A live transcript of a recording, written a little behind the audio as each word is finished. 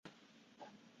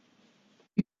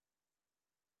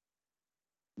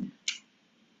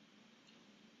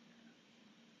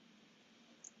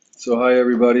So hi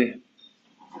everybody.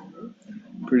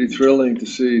 Pretty thrilling to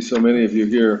see so many of you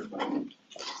here.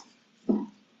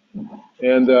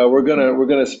 And we're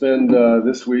gonna spend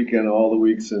this week and all the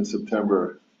weeks in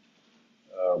September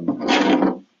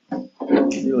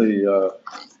really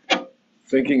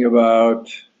thinking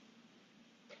about,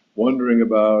 wondering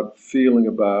about, feeling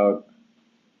about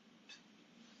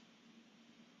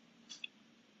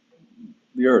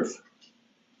the Earth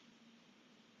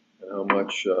and how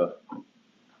much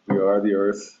we are the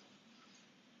Earth,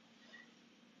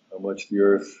 how much the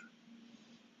Earth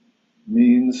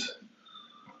means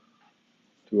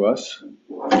to us,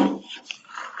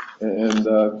 and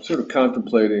sort of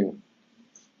contemplating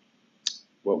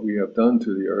what we have done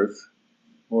to the Earth,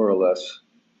 more or less.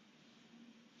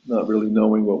 Not really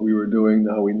knowing what we were doing,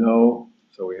 now we know,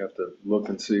 so we have to look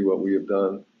and see what we have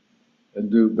done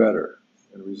and do better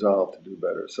and resolve to do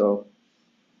better. So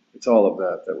it's all of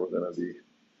that we're going to be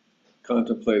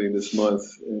contemplating this month,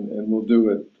 and we'll do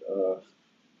it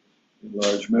in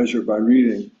large measure by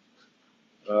reading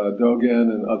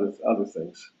Dogen and other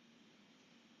things.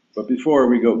 But before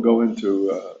we go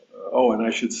into, and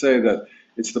I should say that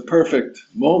it's the perfect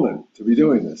moment to be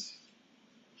doing this,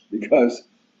 because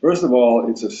first of all,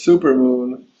 it's a super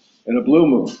moon and a blue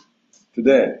moon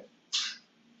today.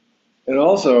 And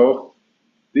also,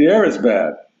 the air is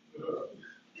bad.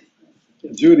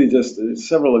 Judy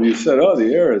several of you said, oh,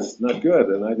 the air is not good,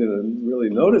 and I didn't really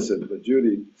notice it, but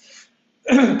Judy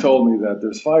told me that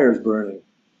there's fires burning,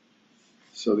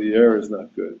 so the air is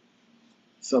not good.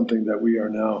 Something that we are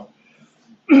now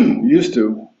used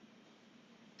to.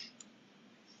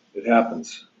 It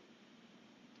happens.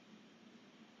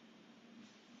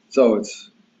 So it's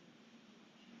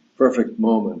perfect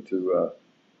moment to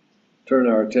turn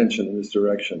our attention in this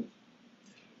direction.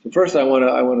 So first, I want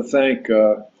to thank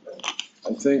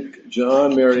I think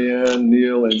John, Marianne,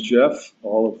 Neil, and Jeff,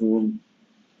 all of whom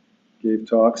gave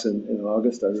talks in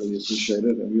August. I really appreciate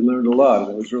it, and we learned a lot.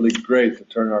 And it was really great to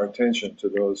turn our attention to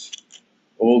those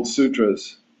old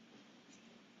sutras,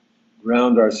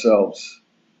 ground ourselves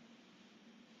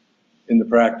in the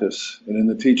practice and in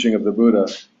the teaching of the Buddha,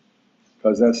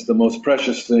 because that's the most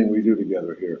precious thing we do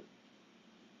together here.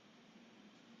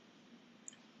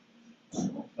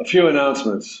 A few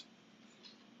announcements.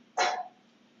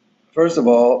 First of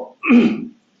all,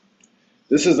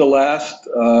 this is the last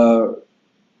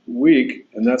week,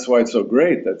 and that's why it's so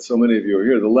great that so many of you are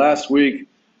here, the last week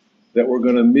that we're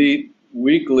going to meet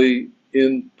weekly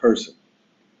in person.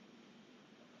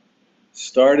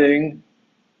 Starting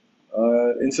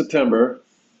in September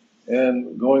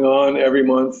and going on every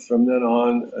month from then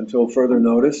on until further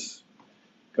notice,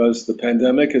 because the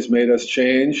pandemic has made us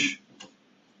change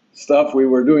stuff. We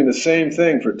were doing the same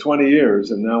thing for 20 years,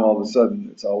 and now all of a sudden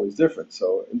it's always different.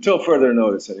 So until further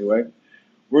notice anyway,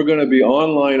 we're going to be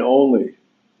online only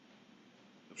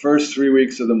the first 3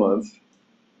 weeks of the month,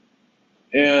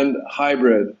 and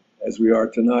hybrid as we are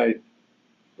tonight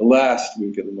the last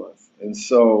week of the month. And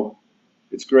so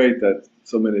it's great that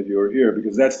so many of you are here,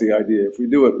 because that's the idea. If we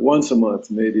do it once a month,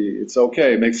 maybe it's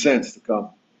okay, it makes sense to come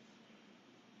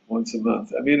once a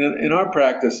month. I mean, in our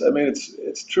practice, I mean,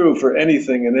 it's true for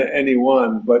anything and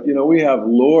anyone, but we have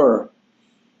lore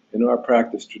in our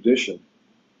practice tradition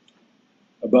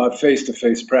about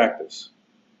face-to-face practice.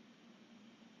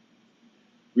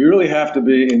 We really have to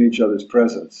be in each other's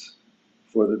presence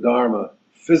for the Dharma,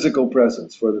 physical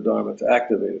presence for the Dharma to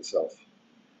activate itself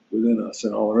within us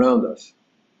and all around us.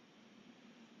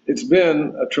 It's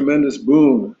been a tremendous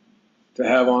boon to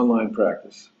have online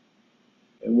practice,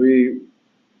 and we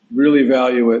really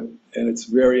value it, and it's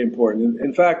very important.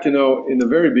 In fact, in the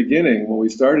very beginning, when we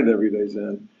started Everyday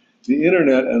Zen, the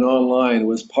internet and online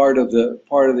was part of the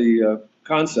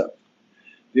concept.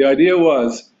 The idea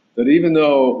was that even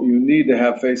though you need to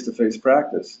have face-to-face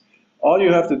practice, all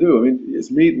you have to do,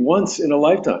 is meet once in a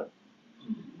lifetime,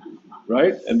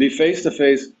 right? And be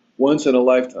face-to-face once in a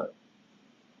lifetime.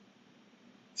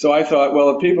 So I thought,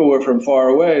 well, if people were from far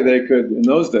away, they could, in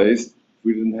those days,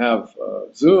 we didn't have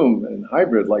Zoom and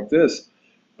hybrid like this,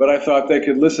 but I thought they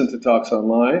could listen to talks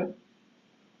online.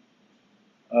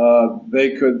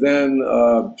 They could then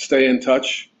stay in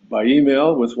touch by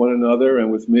email with one another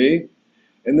and with me,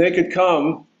 and they could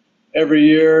come every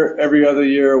year, every other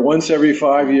year, once every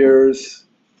 5 years,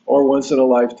 or once in a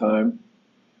lifetime,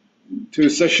 to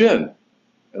sesshin.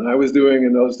 And I was doing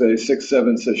in those days 6,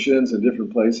 7 sesshins in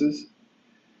different places.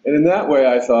 And in that way,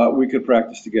 I thought we could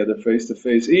practice together face to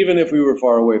face, even if we were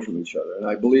far away from each other. And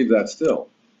I believe that still.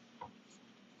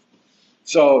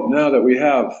 So now that we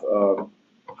have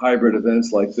hybrid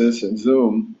events like this and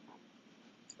Zoom,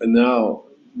 and now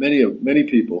many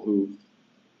people who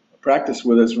practice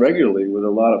with us regularly with a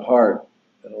lot of heart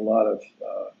and a lot of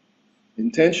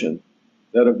intention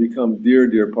that have become dear,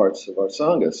 dear parts of our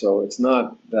Sangha. So it's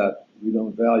not that we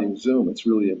don't value Zoom, it's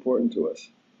really important to us.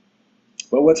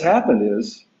 But what's happened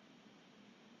is,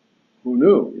 who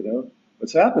knew,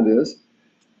 What's happened is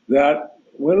that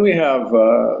when we have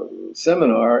a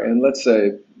seminar, and let's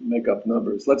say, make up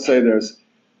numbers, let's say there's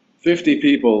 50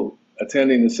 people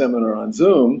attending the seminar on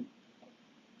Zoom,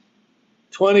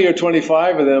 20 or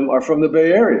 25 of them are from the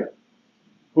Bay Area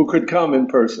who could come in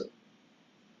person.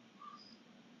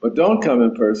 But don't come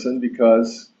in person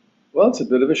because, well, it's a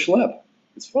bit of a schlep.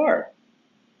 It's far.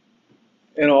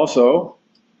 And also,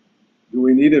 do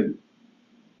we need to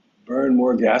burn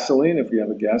more gasoline if we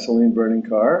have a gasoline burning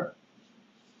car?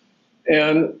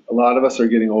 And a lot of us are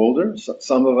getting older.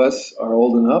 Some of us are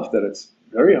old enough that it's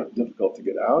very difficult to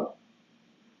get out.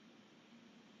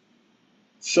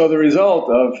 So the result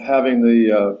of having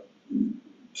the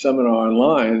seminar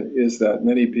online is that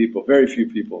many people, very few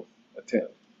people attend.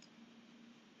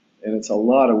 And it's a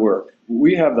lot of work.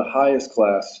 We have the highest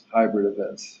class hybrid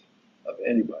events of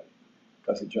anybody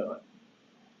because of John.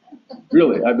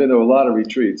 Really, I've been to a lot of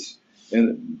retreats,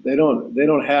 and they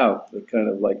don't have the kind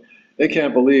of they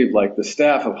can't believe the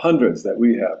staff of hundreds that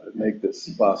we have that make this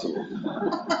possible.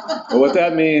 But what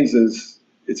that means is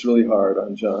it's really hard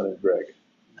on John and Greg.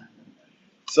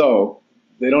 So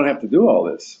they don't have to do all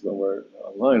this when we're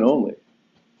online only.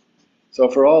 So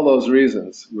for all those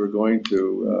reasons, we're going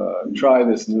to try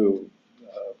this new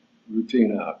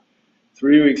routine out.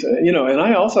 3 weeks, and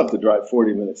I also have to drive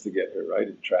 40 minutes to get here, right,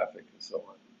 in traffic and so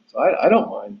on. So I don't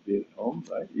mind being at home,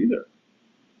 right, either.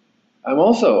 I'm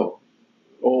also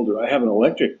older. I have an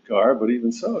electric car, but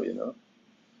even so,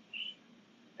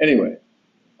 Anyway,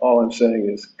 all I'm saying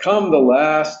is come the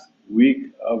last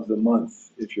week of the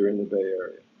month if you're in the Bay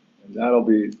Area. And that'll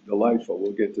be delightful.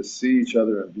 We'll get to see each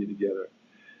other and be together.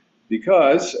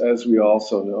 Because, as we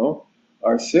also know,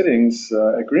 our sittings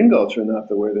at Green Gulch are not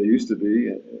the way they used to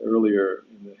be earlier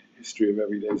in the history of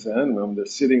Everyday Zen, when the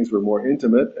sittings were more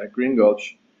intimate. At Green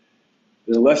Gulch,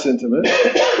 they're less intimate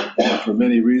for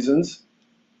many reasons.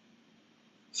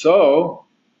 So,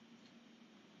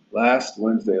 last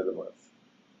Wednesday of the month.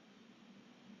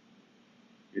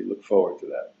 We look forward to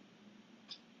that.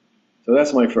 So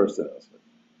that's my first announcement.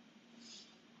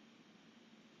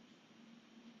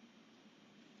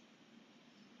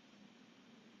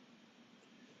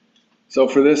 So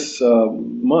for this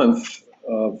month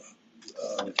of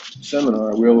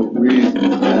seminar, we'll read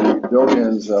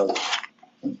Dogen's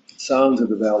Sounds of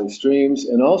the Valley Streams,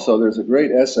 and also there's a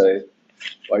great essay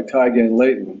by Taigen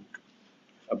Leighton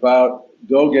about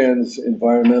Dogen's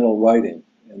environmental writing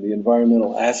and the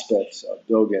environmental aspects of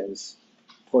Dogen's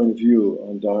point of view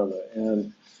on Dharma.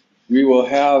 And we will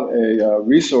have a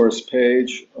resource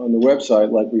page on the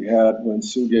website like we had when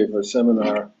Sue gave her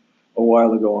seminar a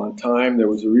while ago on time. There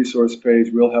was a resource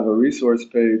page. We'll have a resource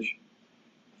page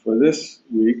for this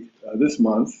week, this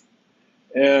month.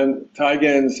 And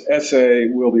Taigen's essay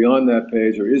will be on that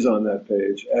page, or is on that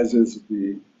page, as is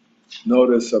the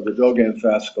notice of the Dogen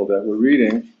fascicle that we're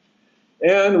reading.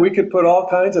 And we could put all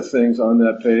kinds of things on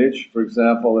that page. For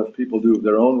example, if people do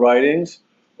their own writings,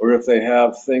 or if they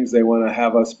have things they want to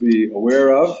have us be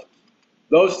aware of,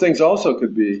 those things also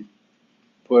could be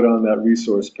put on that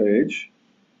resource page.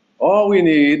 All we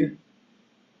need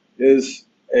is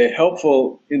a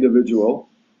helpful individual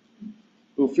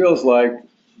who feels like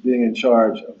being in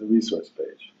charge of the resource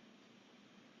page.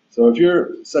 So if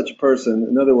you're such a person,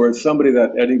 in other words, somebody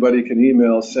that anybody can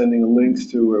email sending links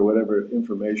to or whatever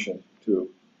information to,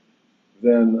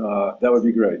 then that would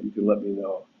be great. You can let me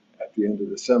know at the end of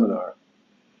the seminar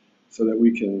so that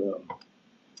we can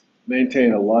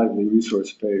maintain a lively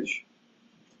resource page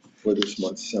for this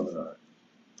month's seminar.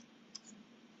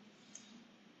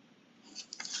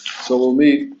 So we'll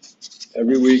meet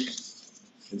every week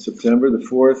in September, the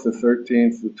 4th, the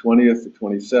 13th, the 20th, the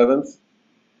 27th,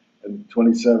 and the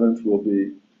 27th will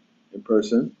be in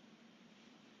person.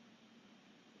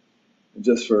 And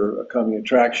just for upcoming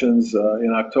attractions,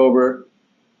 in October,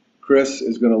 Chris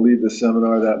is going to lead the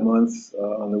seminar that month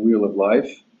on the Wheel of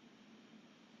Life.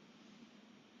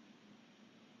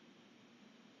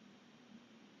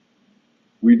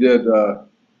 We did a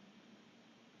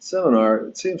seminar,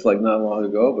 it seems like not long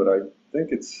ago, but I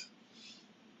think it's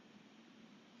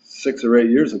 6 or 8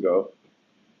 years ago,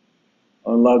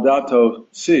 on Laudato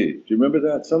Si. Do you remember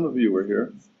that? Some of you were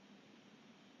here.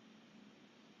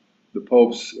 The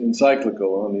Pope's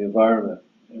encyclical on the environment.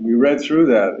 And we read through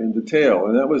that in detail,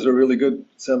 and that was a really good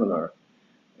seminar.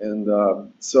 And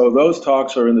so those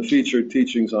talks are in the featured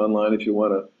teachings online if you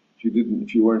want to,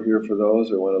 if you weren't here for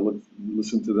those or want to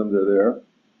listen to them, they're there.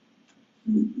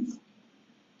 And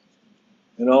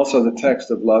also the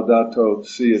text of Laudato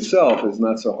Si itself is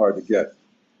not so hard to get.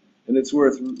 And it's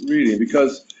worth reading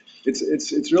because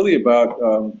it's really about,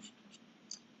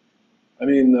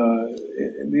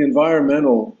 the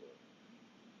environmental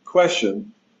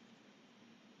question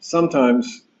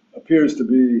sometimes appears to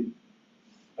be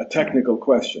a technical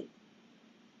question.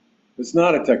 It's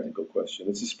not a technical question.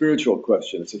 It's a spiritual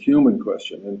question. It's a human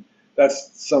question. And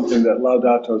that's something that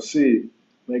Laudato Si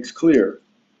makes clear.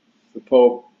 The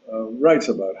Pope writes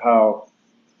about how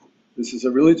this is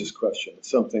a religious question.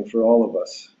 It's something for all of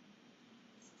us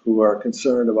who are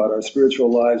concerned about our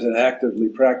spiritual lives and actively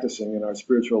practicing in our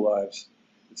spiritual lives.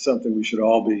 It's something we should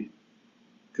all be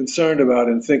concerned about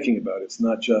and thinking about. It's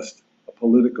not just a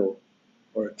political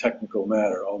or a technical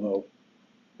matter, although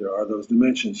there are those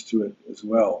dimensions to it as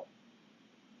well.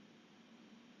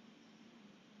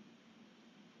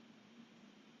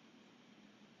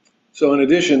 So in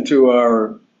addition to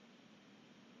our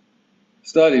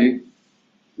study,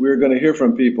 we're going to hear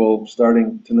from people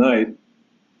starting tonight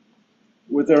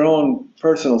with their own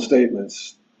personal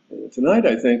statements. Tonight,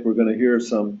 I think we're going to hear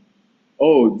some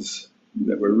odes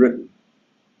that were written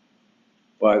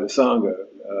by the Sangha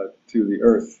to the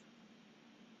earth.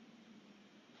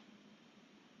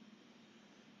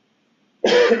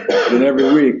 And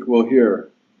every week we'll hear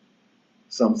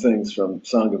some things from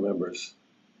Sangha members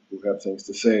who have things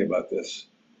to say about this,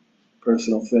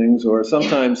 personal things, or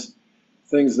sometimes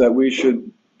things that we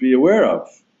should be aware of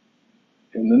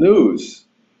in the news.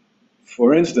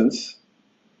 For instance,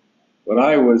 what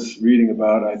I was reading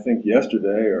about, I think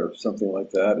yesterday or something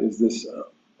like that, is this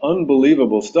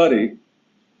unbelievable study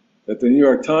that the New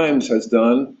York Times has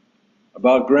done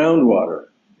about groundwater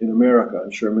in America.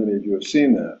 I'm sure many of you have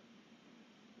seen that.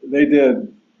 They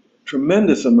did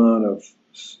tremendous amount of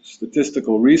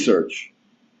statistical research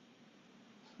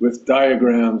with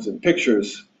diagrams and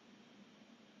pictures,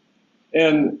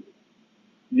 and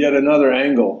yet another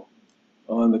angle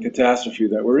on the catastrophe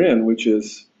that we're in, which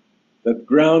is that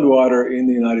groundwater in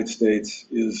the United States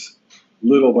is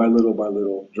little by little by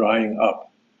little drying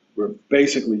up. We're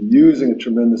basically using a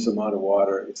tremendous amount of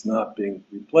water. It's not being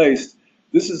replaced.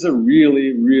 This is a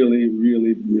really, really,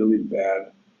 really, really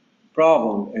bad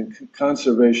problem, and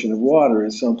conservation of water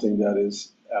is something that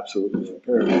is absolutely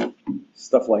imperative.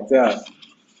 Stuff like that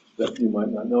you might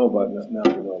not know about, now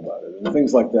you know about it. And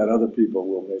things like that other people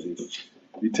will maybe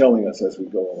be telling us as we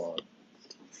go along.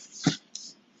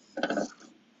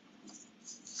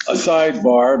 A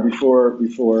sidebar before we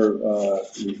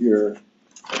hear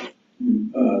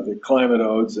the climate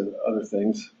odes and other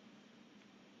things.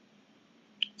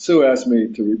 Sue asked me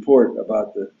to report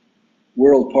about the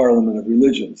World Parliament of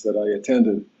Religions that I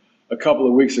attended a couple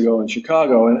of weeks ago in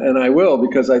Chicago, and I will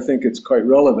because I think it's quite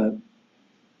relevant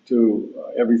to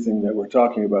everything that we're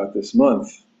talking about this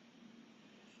month.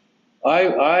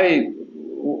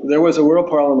 There was a World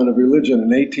Parliament of Religion in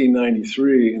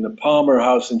 1893 in the Palmer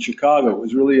House in Chicago. It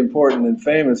was really important and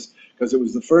famous because it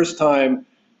was the first time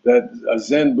that a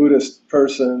Zen Buddhist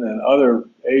person and other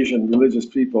Asian religious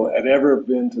people had ever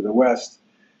been to the West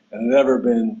and had ever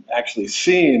been actually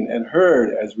seen and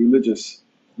heard as religious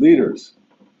leaders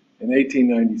in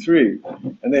 1893.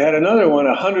 And they had another one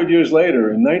 100 years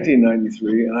later in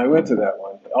 1993, and I went to that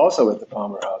one, also at the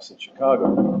Palmer House in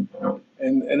Chicago.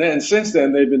 And then since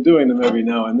then, they've been doing them every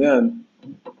now and then.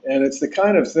 And it's the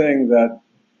kind of thing that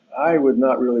I would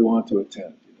not really want to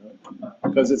attend,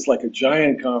 because it's like a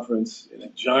giant conference in a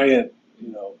giant,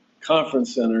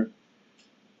 conference center.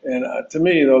 And to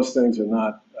me, those things are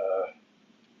not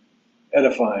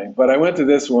edifying. But I went to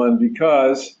this one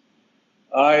because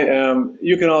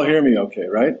you can all hear me okay,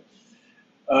 right?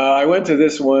 I went to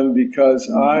this one because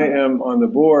I am on the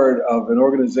board of an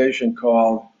organization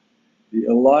called the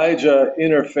Elijah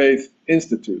Interfaith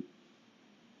Institute.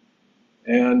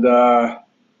 And I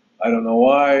don't know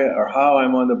why or how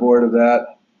I'm on the board of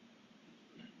that,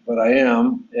 but I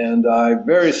am. And I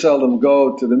very seldom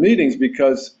go to the meetings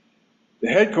because the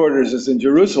headquarters is in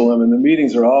Jerusalem and the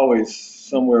meetings are always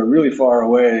somewhere really far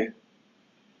away.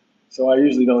 So I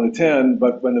usually don't attend.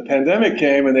 But when the pandemic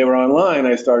came and they were online,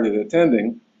 I started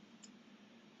attending.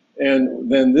 And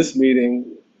then this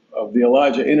meeting of the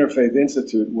Elijah Interfaith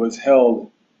Institute was held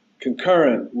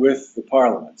concurrent with the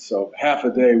Parliament. So half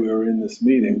a day we were in this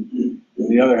meeting, and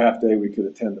the other half day we could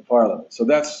attend the Parliament. So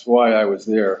that's why I was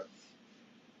there.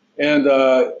 And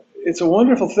it's a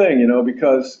wonderful thing,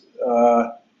 because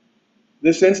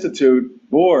this institute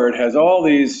board has all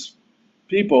these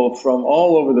people from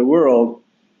all over the world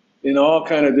in all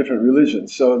kind of different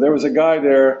religions. So there was a guy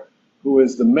there who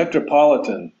is the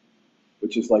Metropolitan,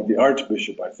 which is like the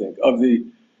Archbishop, I think, of the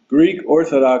Greek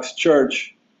Orthodox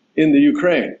Church in the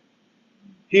Ukraine.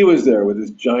 He was there with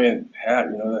his giant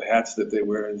hat, the hats that they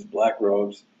wear, his black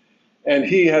robes. And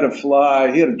he had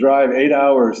to drive 8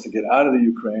 hours to get out of the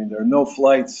Ukraine. There are no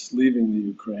flights leaving the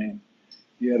Ukraine.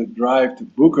 He had to drive to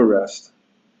Bucharest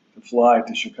to fly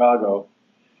to Chicago.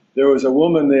 There was a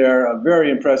woman there, a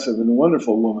very impressive and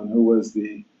wonderful woman, who was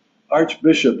the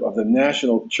Archbishop of the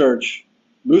National Church,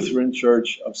 Lutheran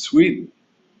Church of Sweden.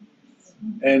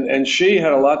 And she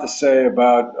had a lot to say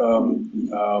about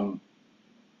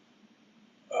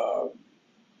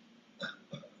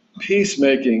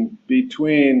peacemaking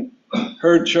between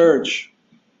her church,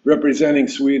 representing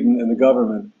Sweden and the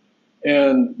government,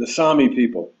 and the Sami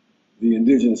people, the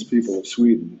indigenous people of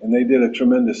Sweden. And they did a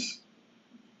tremendous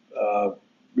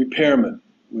repairment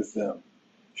with them.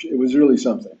 It was really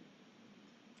something.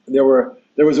 There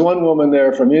was one woman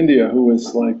there from India who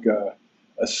was like a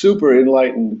super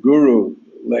enlightened guru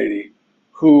lady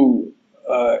who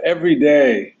every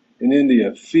day in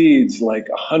India feeds like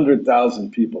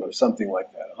 100,000 people or something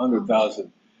like that.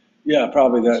 100,000. Yeah,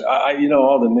 probably that.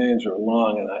 All the names are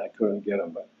long and I couldn't get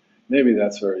them, but maybe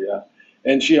that's her. Yeah.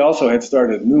 And she also had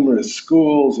started numerous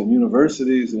schools and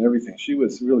universities and everything. She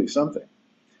was really something.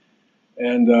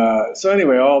 And so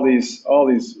anyway, all these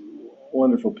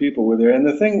wonderful people were there, and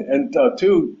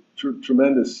two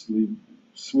tremendously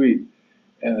sweet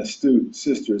and astute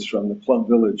sisters from the Plum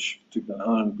Village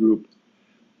Thich group,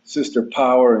 Sister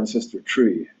Power and Sister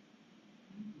Tree.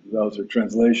 Those are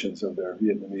translations of their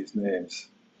Vietnamese names.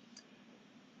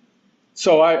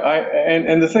 So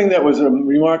and the thing that was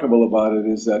remarkable about it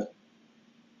is that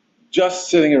just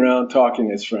sitting around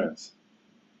talking as friends,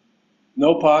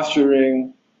 no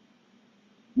posturing,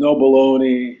 no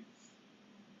baloney,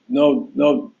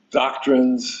 no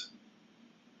doctrines,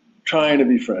 trying to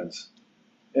be friends.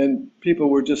 And people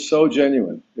were just so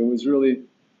genuine. It was really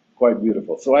quite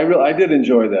beautiful. So I did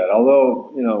enjoy that,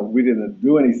 although, we didn't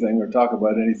do anything or talk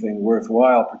about anything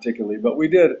worthwhile particularly, but we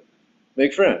did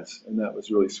make friends, and that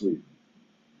was really sweet.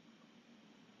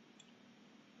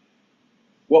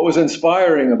 What was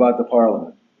inspiring about the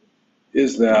Parliament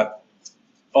is that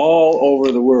all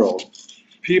over the world,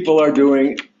 people are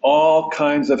doing all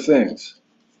kinds of things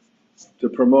to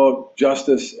promote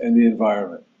justice and the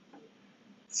environment.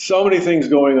 So many things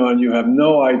going on, you have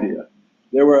no idea.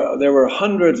 There were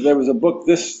hundreds. There was a book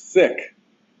this thick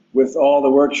with all the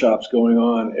workshops going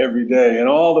on every day, and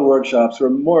all the workshops were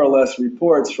more or less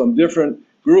reports from different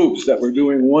groups that were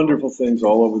doing wonderful things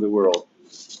all over the world.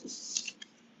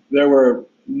 There were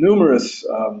numerous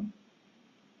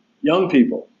young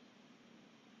people,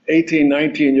 18,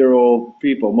 19-year-old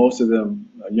people, most of them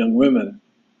young women,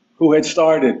 who had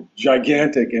started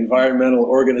gigantic environmental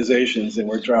organizations and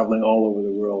were traveling all over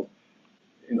the world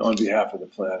on behalf of the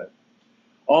planet.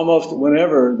 Almost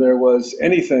whenever there was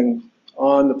anything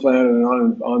on the planet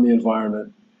and on the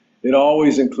environment, it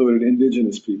always included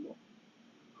indigenous people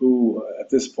who, at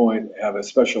this point, have a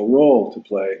special role to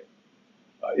play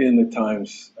in the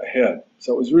times ahead.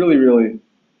 So it was really, really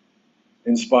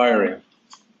inspiring.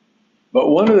 But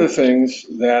one of the things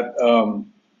that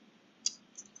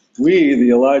we,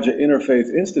 the Elijah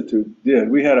Interfaith Institute, did,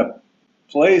 we had a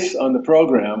place on the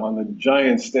program, on the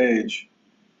giant stage,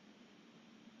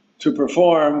 to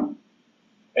perform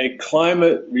a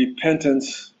climate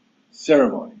repentance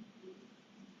ceremony,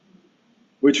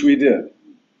 which we did.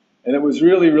 And it was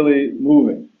really, really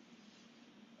moving.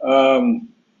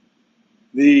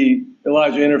 The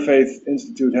Elijah Interfaith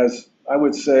Institute has, I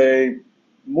would say,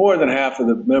 more than half of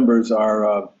the members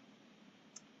are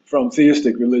from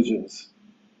theistic religions,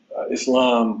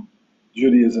 Islam,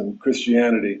 Judaism,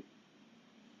 Christianity.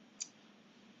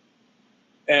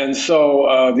 And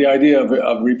so the idea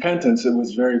of repentance, it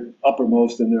was very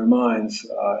uppermost in their minds,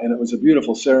 and it was a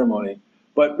beautiful ceremony.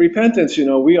 But repentance,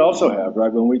 we also have,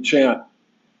 right? When we chant,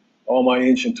 "All my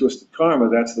ancient twisted karma,"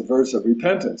 that's the verse of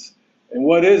repentance. And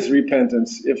what is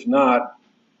repentance if not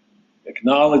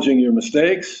acknowledging your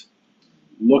mistakes,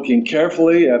 looking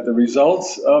carefully at the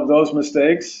results of those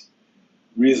mistakes,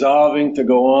 resolving to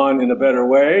go on in a better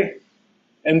way,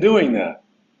 and doing that?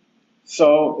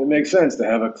 So it makes sense to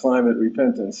have a climate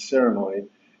repentance ceremony.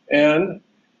 And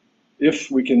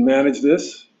if we can manage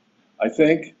this, I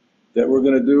think that we're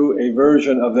going to do a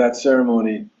version of that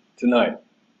ceremony tonight.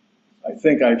 I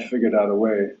think I figured out a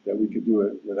way that we could do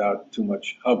it without too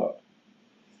much hubbub.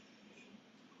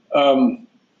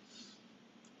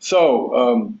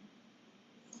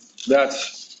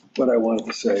 That's what I wanted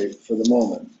to say for the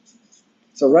moment.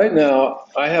 So right now,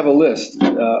 I have a list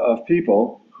of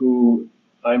people who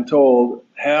I'm told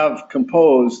have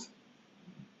composed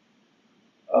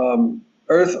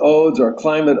earth odes or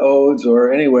climate odes,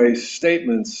 or anyway,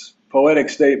 statements, poetic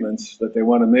statements that they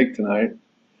want to make tonight.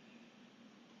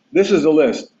 This is a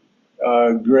list.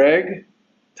 Greg,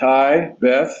 Ty,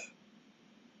 Beth,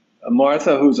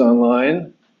 Martha, who's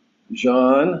online,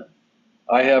 John,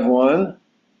 I have one,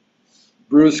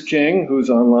 Bruce King, who's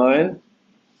online,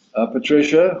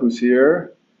 Patricia, who's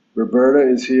here, Roberta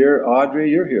is here,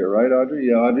 Audrey, you're here, right, Audrey?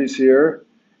 Yeah, Audrey's here,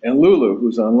 and Lulu,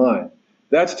 who's online.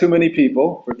 That's too many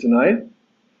people for tonight,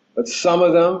 but some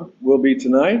of them will be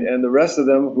tonight, and the rest of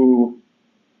them who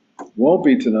won't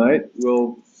be tonight,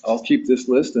 I'll keep this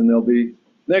list, and they'll be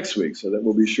next week, so that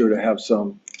we'll be sure to have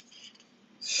some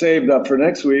saved up for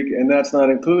next week, and that's not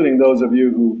including those of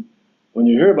you who, when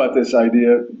you hear about this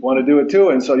idea, want to do it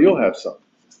too, and so you'll have some.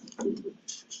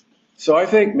 So I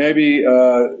think maybe,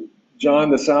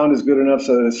 John, the sound is good enough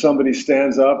so that if somebody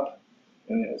stands up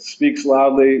and speaks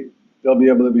loudly, they'll be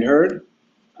able to be heard?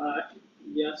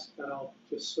 Yes, but I'll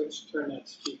just turn that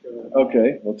speaker around.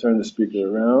 Okay, we'll turn the speaker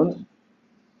around.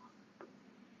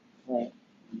 Right.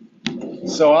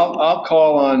 So I'll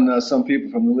call on some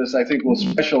people from the list. I think we'll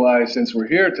specialize, since we're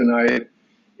here tonight,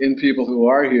 in people who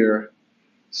are here.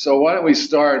 So why don't we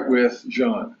start with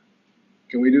John?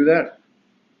 Can we do that?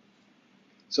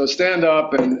 So stand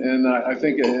up, and I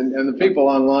think, and the people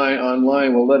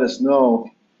online will let us know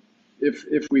if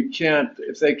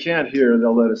they can't hear,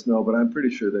 they'll let us know, but I'm pretty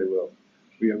sure they will.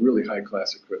 We have really high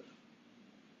class equipment.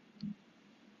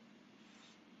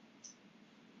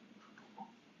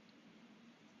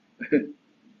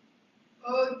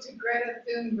 Ode to Greta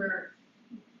Thunberg.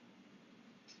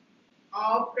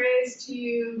 All praise to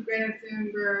you, Greta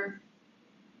Thunberg,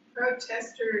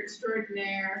 protester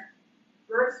extraordinaire,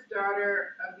 birth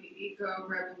daughter of the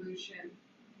eco-revolution,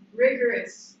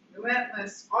 rigorous,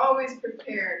 relentless, always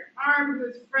prepared, armed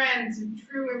with friends and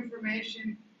true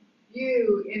information,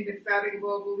 you,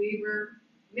 indefatigable believer,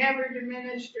 never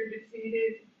diminished or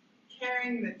defeated,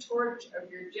 carrying the torch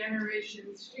of your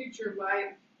generation's future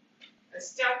life, a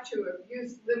statue of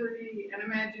youth, liberty, and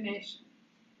imagination,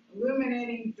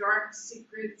 illuminating dark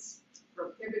secrets,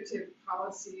 prohibitive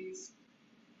policies,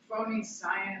 phony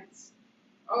science.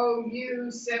 Oh,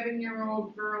 you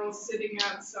 7-year-old girl sitting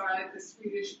outside the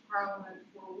Swedish parliament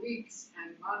for weeks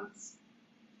and months,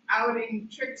 outing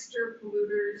trickster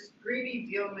polluters, greedy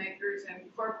deal makers, and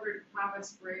corporate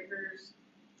promise breakers.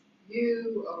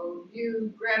 You, oh,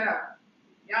 you, Greta,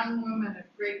 young woman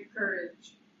of great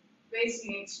courage,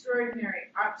 facing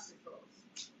extraordinary obstacles,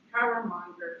 power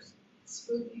mongers,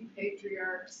 spooky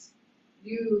patriarchs,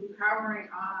 you powering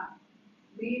on,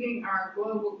 leading our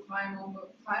global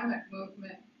climate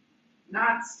movement,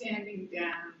 not standing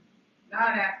down,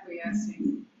 not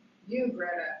acquiescing. You,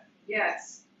 Greta,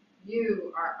 yes,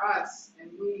 you are us, and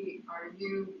we are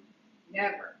you,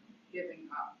 never giving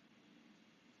up.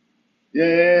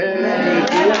 Yay!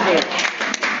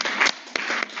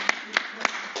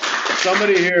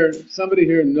 Somebody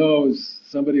here knows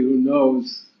somebody who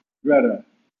knows Greta,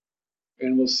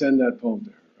 and we'll send that poem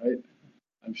to her, right?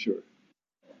 I'm sure.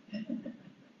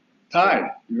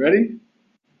 Ty, you ready?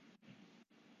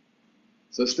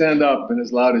 So stand up and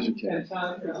as loud as you can. And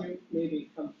Tom, could you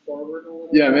maybe come forward a little?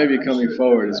 Yeah, maybe coming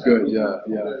forward is good. Yeah,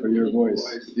 for your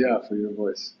voice. Yeah, for your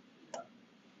voice.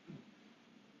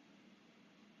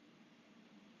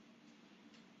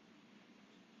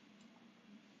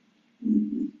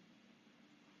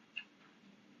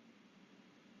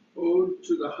 Ode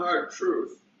to the hard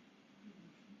truth.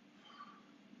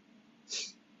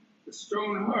 The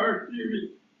stone hard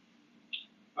beauty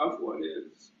of what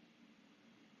is.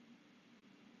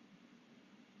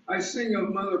 I sing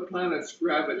of Mother Planet's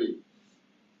gravity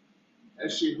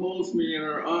as she holds me in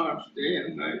her arms day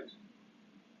and night.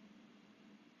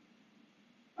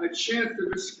 I chant the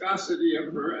viscosity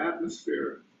of her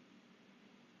atmosphere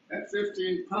at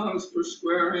 15 pounds per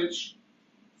square inch,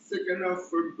 thick enough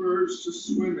for birds to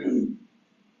swim in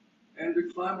and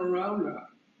to climb around on.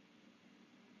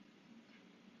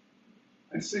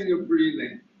 I sing of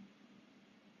breathing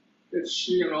that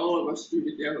she and all of us do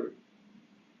together.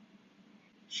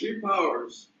 She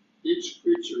powers each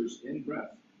creature's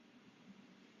in-breath.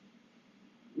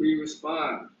 We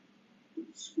respond,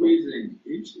 squeezing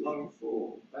each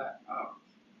lungful back out.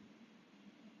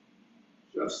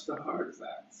 Just the hard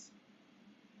facts.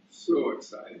 So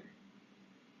exciting.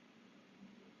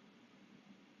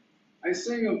 I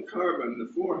sing of carbon,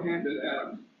 the four-handed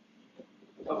atom,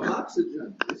 of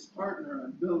oxygen, its partner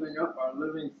in building up our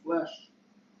living flesh,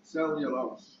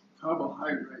 cellulose,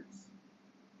 carbohydrates.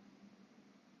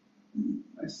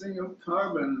 I sing of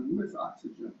carbon with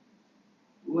oxygen,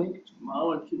 linked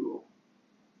molecule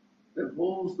that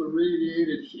holds the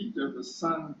radiated heat of the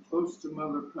sun close to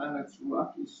Mother Planet's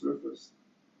rocky surface.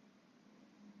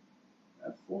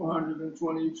 at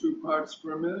 422 parts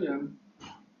per million,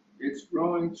 it's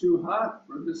growing too hot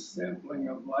for this sampling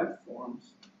of life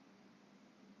forms.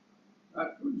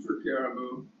 Not good for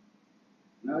caribou,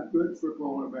 not good for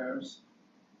polar bears.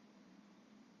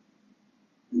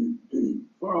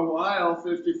 For a while,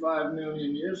 55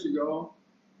 million years ago,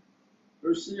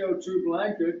 her CO2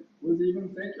 blanket was even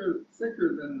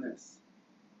thicker than this,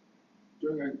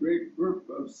 during a great burp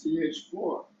of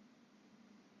CH4.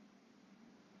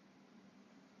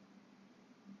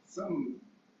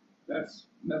 That's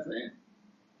methane.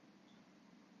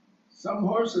 Some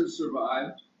horses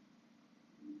survived,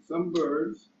 some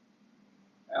birds,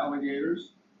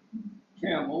 alligators,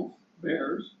 camels,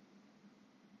 bears.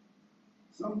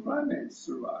 Some primates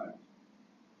survived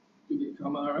to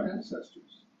become our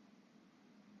ancestors.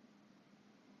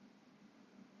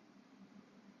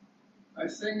 I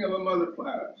sing of a mother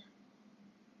planet,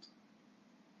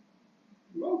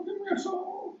 welcoming us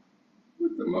all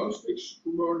with the most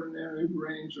extraordinary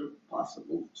range of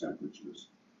possible temperatures,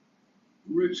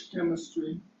 rich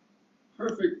chemistry,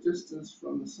 perfect distance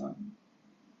from the sun,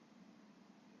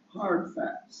 hard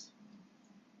facts,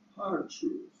 hard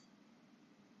truth,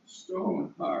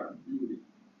 stone hard beauty,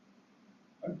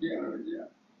 again and again.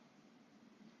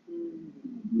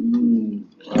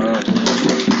 Wow.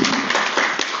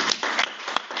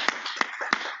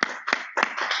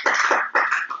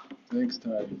 Thanks,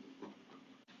 Ty.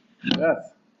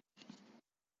 Beth.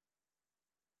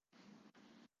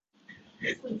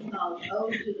 This one's called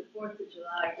Ode to the 4th of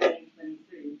July,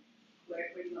 2023. Where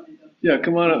do you want to go? Yeah,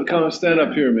 come on up, stand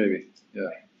up here maybe. Yeah.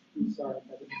 I'm sorry.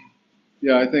 I didn't-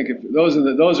 Yeah, I think if those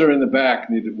are in the back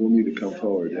will need to come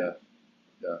forward, yeah.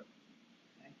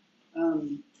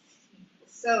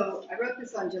 So I wrote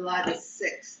this on July the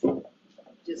 6th,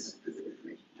 just for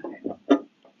information. Okay.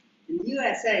 In the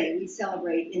USA, we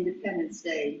celebrate Independence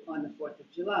Day on the 4th of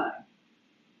July.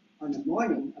 On the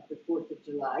morning of the 4th of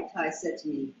July, Ty said to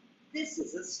me, "This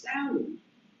is astounding.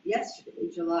 Yesterday,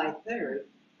 July 3rd,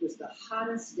 was the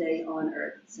hottest day on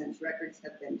Earth since records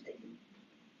have been taken."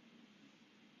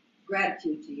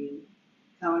 Gratitude to you,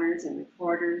 counters and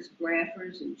recorders,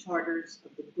 graphers and charters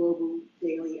of the global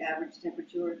daily average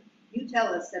temperature. You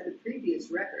tell us that the previous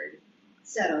record,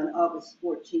 set on August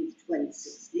 14th,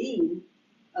 2016,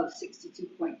 of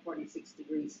 62.46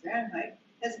 degrees Fahrenheit,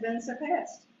 has been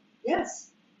surpassed.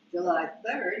 Yes, July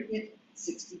 3rd hit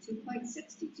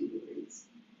 62.62 degrees.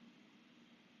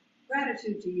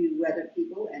 Gratitude to you, weather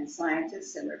people and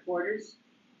scientists and reporters.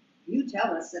 You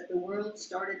tell us that the world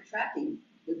started tracking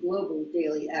the global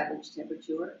daily average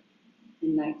temperature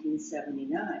in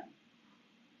 1979,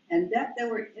 and that there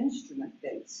were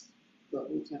instrument-based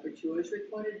global temperatures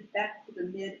recorded back to the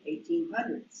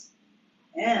mid-1800s.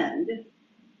 And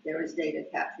there is data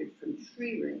captured from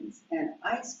tree rings and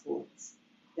ice cores,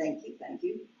 thank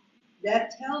you,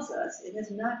 that tells us it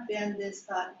has not been this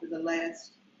hot for the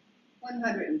last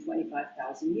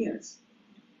 125,000 years.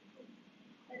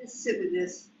 Let us sit with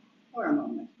this for a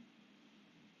moment.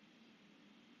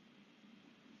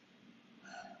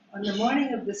 On the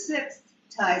morning of the 6th,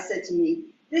 Ty said to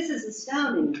me, "This is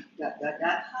astounding, ...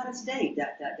 hottest day, ...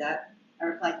 I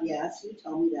replied, "Yes, you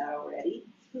told me that already."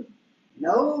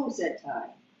 "No," said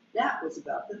Ty, "that was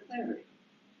about the 3rd.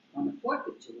 On the 4th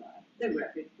of July, the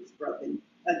record was broken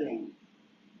again.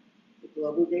 The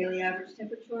global daily average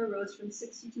temperature rose from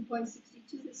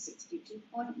 62.62 to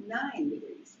 62.9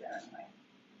 degrees Fahrenheit.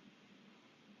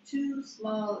 Two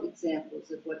small examples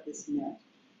of what this meant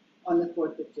on the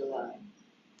 4th of July.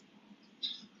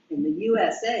 In the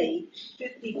USA,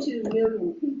 52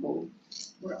 million people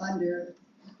were under,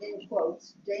 in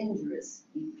quotes, dangerous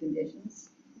heat conditions.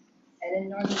 And in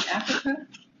Northern Africa,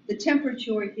 the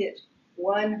temperature hit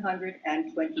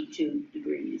 122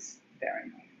 degrees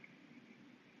Fahrenheit.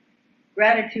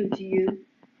 Gratitude to you,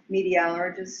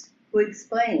 meteorologists, who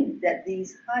explained that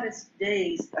these hottest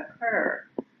days occur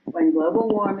when global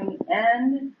warming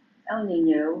and El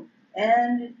Nino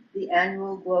and the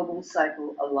annual global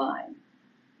cycle align.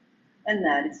 And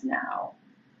that is now.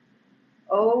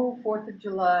 Oh, 4th of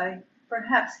July,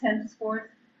 perhaps henceforth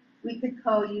we could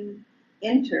call you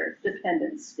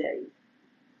Interdependence Day.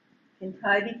 Can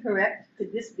Ty be correct?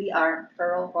 Could this be our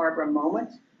Pearl Harbor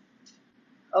moment?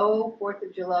 Oh, 4th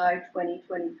of July,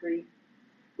 2023,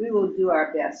 we will do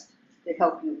our best to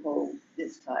help you hold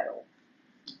this title.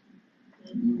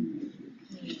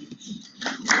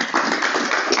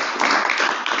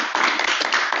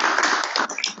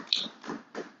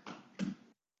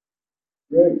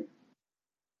 Great.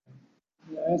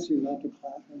 I asked you not to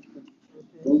clap.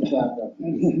 Don't clap up.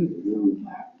 Don't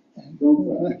clap.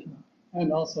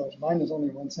 And also, mine is only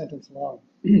one sentence long.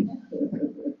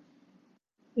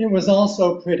 It was all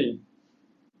so pretty.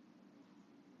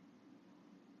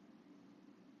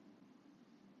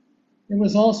 It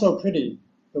was all so pretty,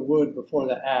 the wood before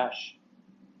the ash.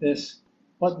 This,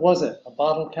 what was it, a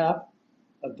bottle cap?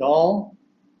 A doll?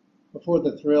 Before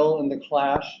the thrill and the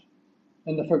clash,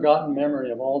 and the forgotten memory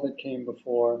of all that came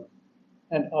before,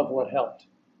 and of what helped.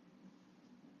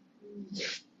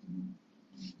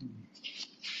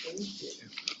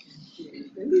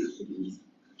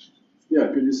 Yeah,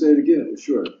 could you say it again?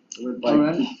 Sure. I went by All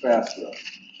right. too fast though.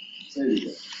 Say it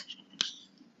again.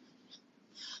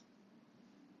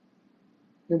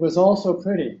 It was all so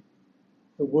pretty,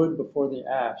 the wood before the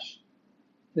ash.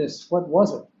 This, what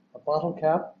was it, a bottle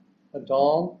cap? A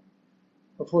doll?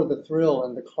 Before the thrill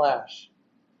and the clash,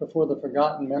 before the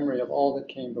forgotten memory of all that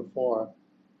came before,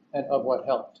 and of what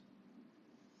helped.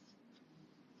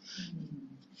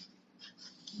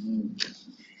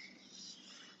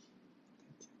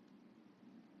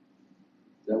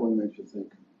 That one makes you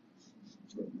think.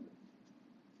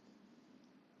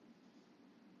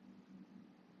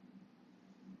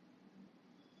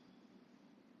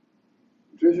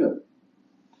 Patricia.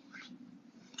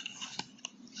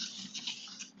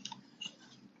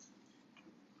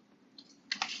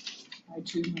 I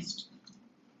too must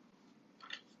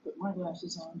put my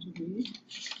glasses on to read.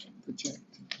 Project.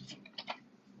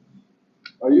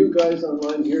 Are you guys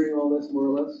online hearing all this more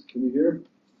or less? Can you hear?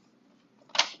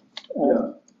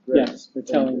 Yeah. Great. Yes, they're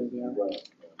telling me they are. Right.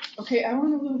 Okay, I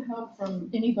want a little help from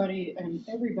anybody and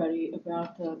everybody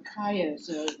about the kayas,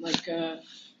 like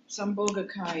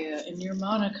Sambhogakaya and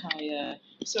Nirmanakaya.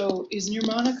 So is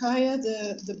Nirmanakaya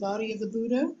the body of the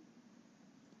Buddha?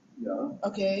 Yeah.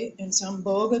 Okay, and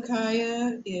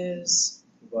Sambhogakaya is,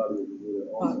 The body of the Buddha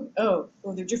also.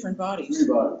 they're different bodies. 3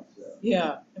 bodies, yeah.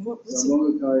 Yeah, and what's the,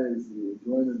 Sambhogakaya is the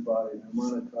enjoyment body,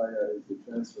 Nirmanakaya is the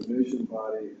transformation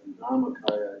body, and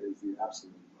Dharmakaya is the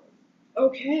absolute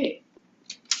body.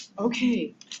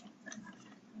 okay.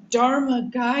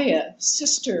 Dharma-gaya,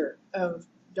 sister of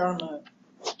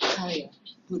Dharma-kaya,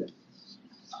 Buddha.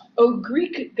 O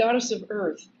Greek goddess of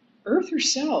earth, earth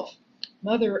herself,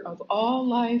 mother of all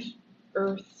life,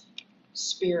 earth,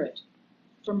 spirit.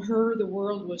 From her the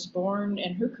world was born,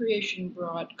 and her creation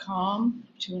brought calm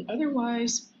to an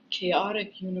otherwise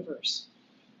chaotic universe.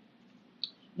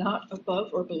 Not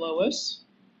above or below us,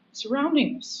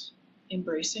 surrounding us,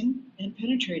 embracing and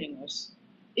penetrating us,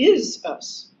 is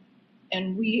us,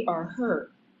 and we are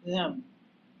her, them.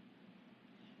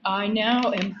 I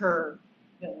now am her,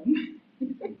 them.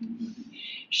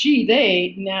 She,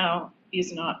 they, now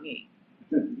is not me.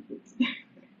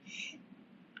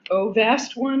 O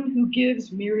vast one who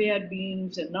gives myriad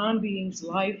beings and non-beings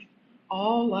life,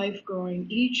 all life growing,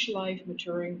 each life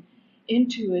maturing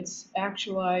into its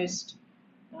actualized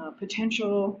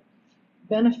potential,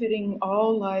 benefiting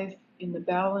all life in the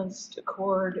balanced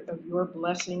accord of your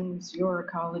blessings, your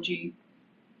ecology.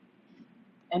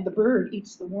 And the bird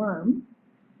eats the worm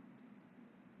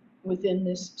within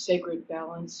this sacred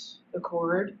balance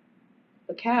accord.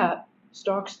 The cat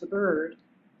stalks the bird,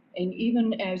 and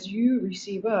even as you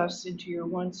receive us into your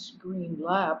once green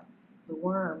lap, the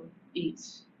worm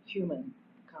eats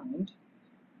humankind.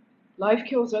 Life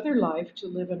kills other life to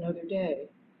live another day.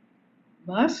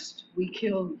 Must we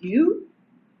kill you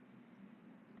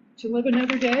to live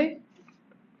another day?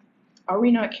 Are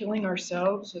we not killing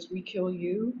ourselves as we kill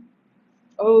you?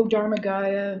 Oh,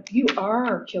 Dharmagaya, you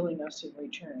are killing us in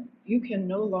return. You can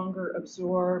no longer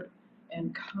absorb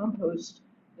and compost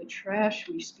the trash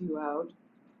we spew out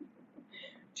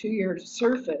to your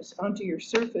surface, onto your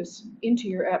surface, into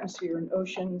your atmosphere and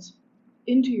oceans,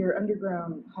 into your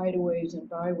underground hideaways and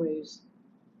byways.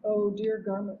 Oh, dear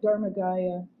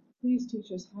Dharmagaya, please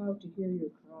teach us how to hear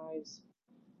your cries.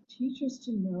 Teach us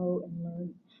to know and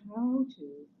learn how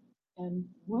to and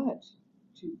what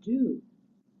to do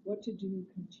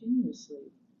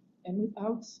continuously and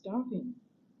without stopping,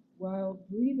 while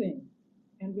breathing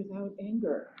and without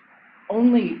anger,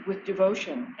 only with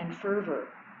devotion and fervor,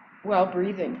 while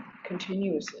breathing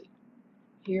continuously,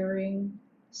 hearing,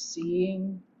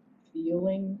 seeing,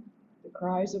 feeling the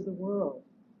cries of the world,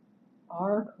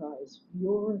 our cries,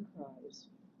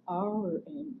 our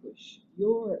anguish,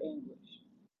 your anguish,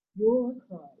 your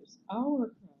cries, our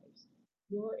cries,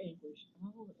 your anguish,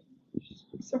 our anguish.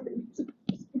 Sorry,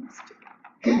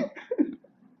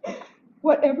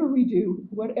 whatever we do,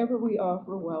 whatever we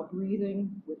offer while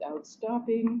breathing, without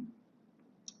stopping,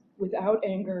 without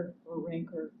anger or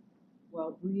rancor,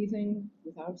 while breathing,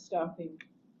 without stopping,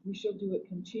 we shall do it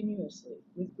continuously,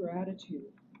 with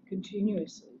gratitude,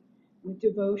 continuously, with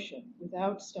devotion,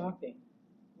 without stopping,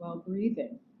 while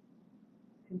breathing,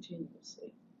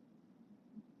 continuously.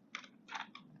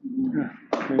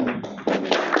 These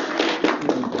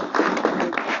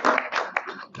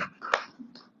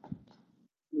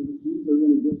are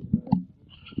really good.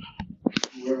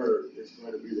 Whoever is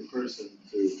going to be the person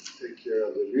to take care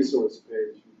of the resource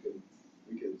page,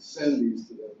 we can send these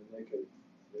to them and they can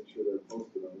make sure they're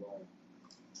posted online.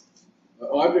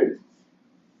 Audrey.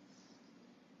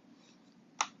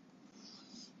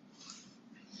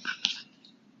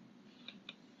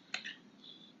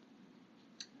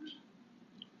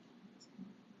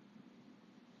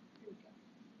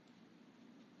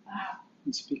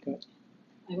 Speak up.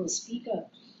 I will speak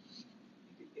up.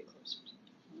 You could get closer.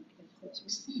 Get closer.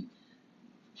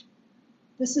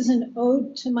 This is an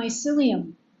ode to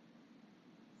mycelium,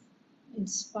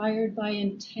 inspired by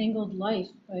Entangled Life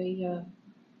by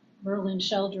Merlin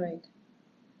Sheldrake.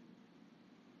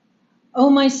 O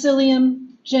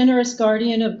mycelium, generous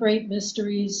guardian of great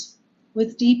mysteries,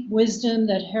 with deep wisdom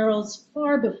that heralds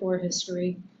far before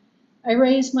history, I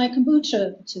raise my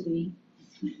kombucha to thee.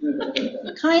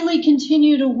 Kindly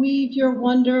continue to weave your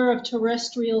wonder of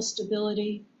terrestrial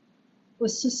stability.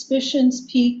 With suspicions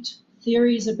piqued,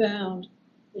 theories abound.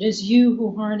 It is you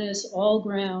who harness all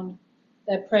ground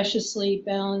that preciously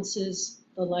balances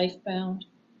the life-bound.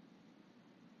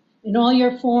 In all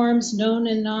your forms, known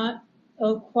and not,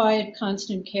 O quiet,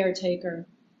 constant caretaker,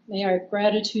 may our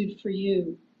gratitude for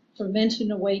you ferment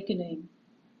an awakening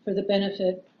for the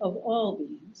benefit of all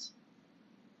beings.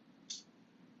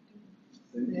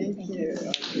 Thank you.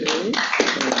 Okay.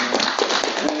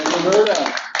 And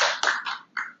Roberta.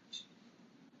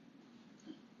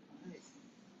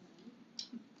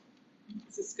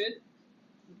 Is this good?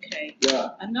 Okay. Yeah.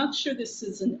 I'm not sure this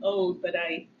is an ode, but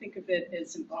I think of it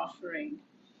as an offering.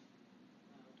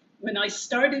 When I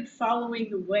started following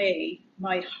the way,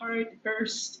 my heart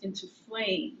burst into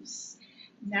flames.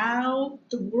 Now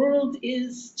the world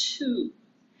is too.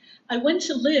 I went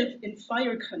to live in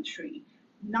fire country,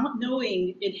 not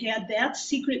knowing it had that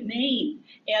secret name,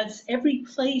 as every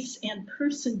place and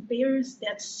person bears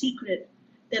that secret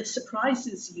that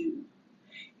surprises you.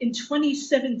 In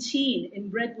 2017, in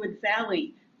Redwood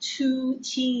Valley, 2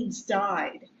 teens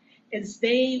died as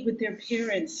they, with their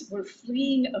parents, were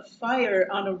fleeing a fire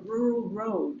on a rural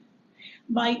road.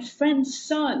 My friend's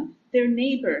son, their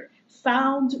neighbor,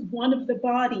 found one of the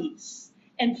bodies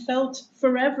and felt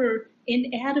forever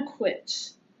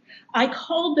inadequate. I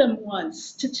called them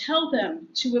once to tell them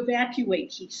to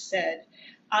evacuate, he said.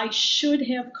 I should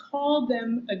have called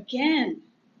them again.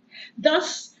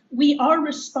 Thus, we are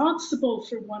responsible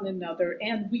for one another,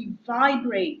 and we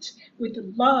vibrate with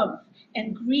love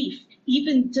and grief,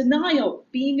 even denial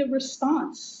being a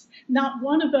response. Not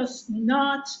one of us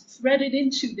not threaded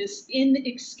into this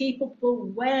inescapable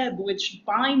web which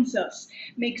binds us,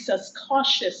 makes us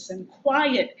cautious and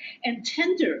quiet and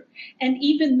tender. And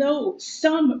even though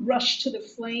some rush to the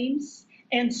flames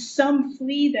and some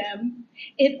flee them,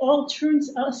 it all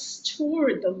turns us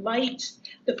toward the light,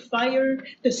 the fire,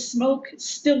 the smoke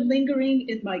still lingering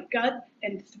in my gut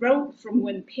and throat from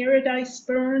when paradise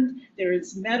burned. There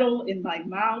is metal in my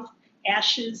mouth,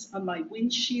 ashes on my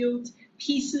windshield,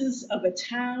 pieces of a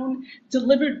town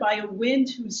delivered by a wind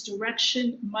whose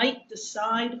direction might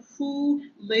decide who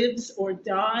lives or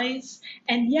dies.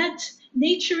 And yet,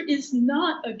 nature is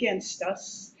not against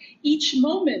us. Each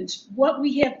moment, what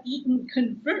we have eaten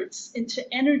converts into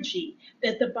energy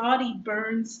that the body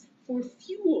burns for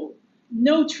fuel.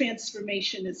 No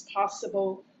transformation is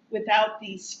possible without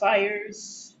these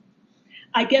fires.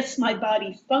 I guess my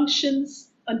body functions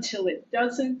until it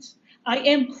doesn't. I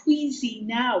am queasy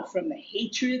now from the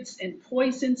hatreds and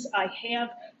poisons I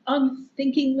have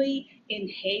unthinkingly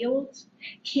inhaled.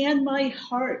 Can my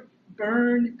heart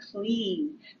burn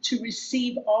clean to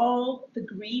receive all the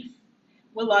grief?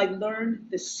 Will I learn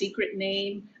the secret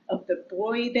name of the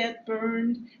boy that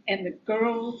burned, and the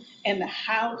girl, and the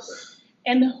house,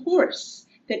 and the horse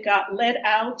that got led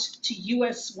out to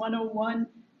US 101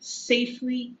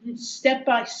 safely, step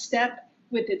by step,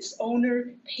 with its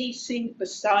owner pacing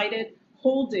beside it,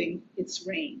 holding its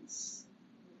reins?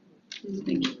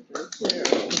 Thank you.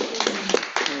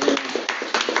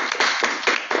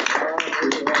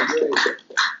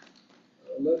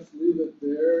 Let's leave it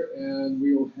there, and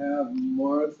we will have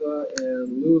Martha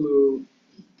and Lulu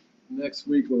next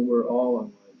week when we're all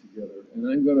online together. And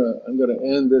I'm gonna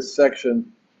end this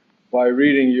section by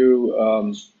reading you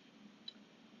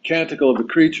Canticle of the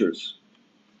Creatures,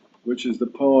 which is the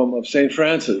poem of St.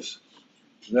 Francis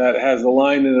that has a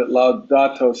line in it,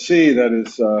 Laudato Si, that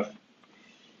is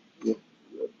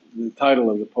the title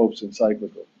of the Pope's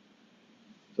encyclical.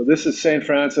 So this is St.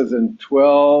 Francis in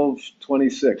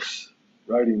 1226,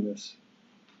 writing this.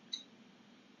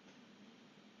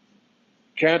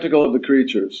 Canticle of the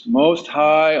creatures. Most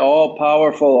high, all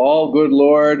powerful, all good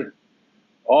Lord,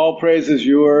 all praise is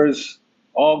yours,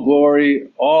 all glory,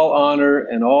 all honor,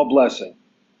 and all blessing.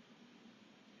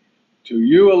 To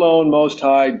you alone, Most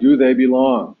High, do they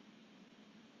belong.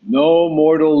 No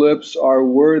mortal lips are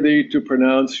worthy to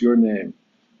pronounce your name.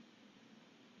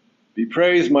 Be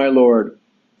praised, my Lord,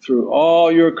 through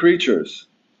all your creatures,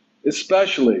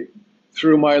 especially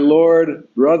through my Lord,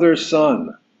 brother,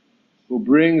 Sun, who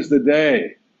brings the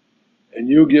day, and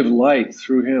you give light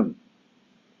through him.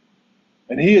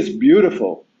 And he is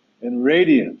beautiful and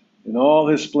radiant in all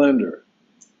his splendor.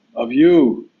 Of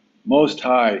you, Most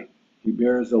High, he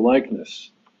bears the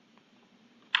likeness.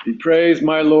 Be praised,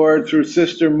 my Lord, through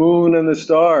sister moon and the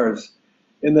stars.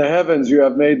 In the heavens you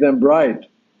have made them bright,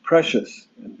 precious,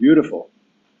 and beautiful.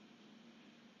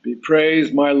 Be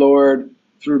praised, my Lord,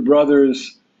 through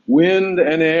brothers wind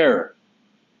and air,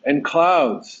 and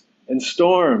clouds and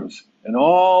storms, and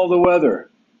all the weather,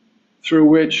 through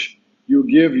which you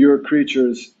give your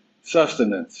creatures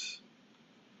sustenance.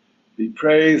 Be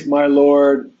praised, my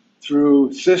Lord,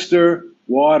 through sister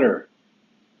water.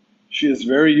 She is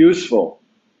very useful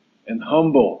and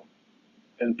humble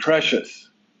and precious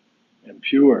and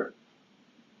pure.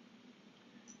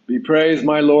 Be praised,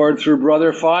 my Lord, through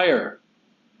brother fire,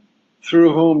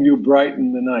 through whom you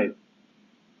brighten the night.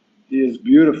 He is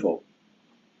beautiful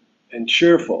and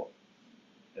cheerful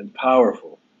and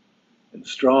powerful and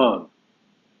strong.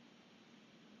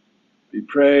 Be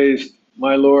praised,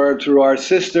 my Lord, through our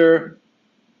sister,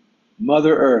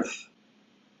 Mother Earth,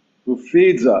 who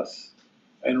feeds us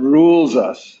and rules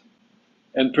us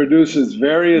and produces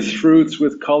various fruits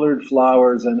with colored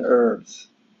flowers and herbs.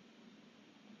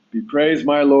 Be praised,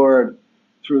 my Lord,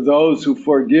 through those who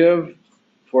forgive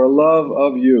for love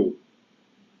of you,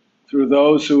 through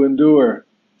those who endure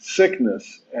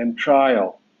sickness and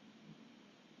trial.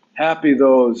 Happy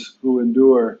those who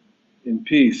endure in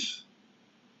peace,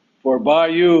 for by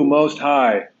you, Most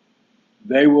High,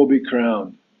 they will be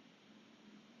crowned.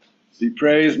 Be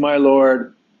praised, my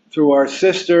Lord, through our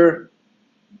sister,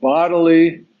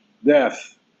 bodily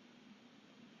death,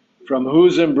 from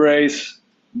whose embrace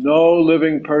no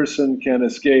living person can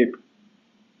escape.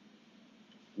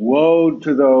 Woe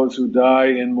to those who die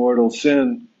in mortal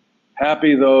sin.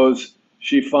 Happy those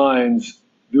she finds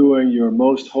doing your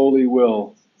most holy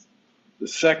will. The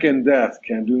second death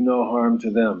can do no harm to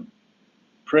them.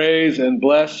 Praise and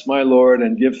bless my Lord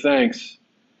and give thanks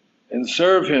and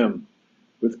serve him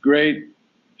with great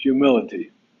humility.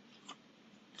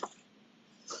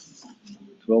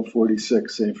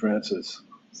 1246, St. Francis.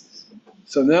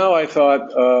 So now I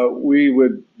thought we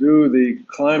would do the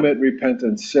climate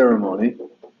repentance ceremony.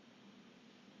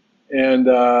 And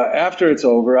after it's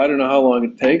over, I don't know how long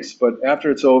it takes, but after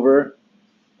it's over,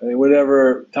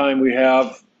 whatever time we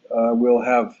have, we'll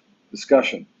have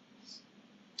discussion.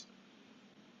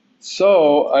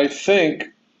 So I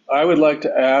think I would like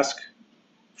to ask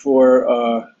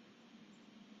for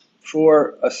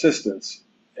assistance,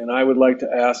 and I would like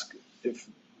to ask if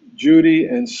Judy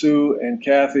and Sue and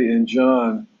Kathy and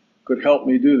John could help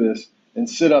me do this and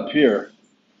sit up here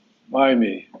by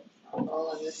me.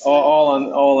 All on this side.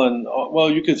 All on.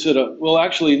 Well, you can sit up. Well,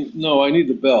 actually, no. I need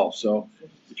the bell. So,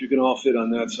 if you can all fit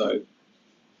on that side.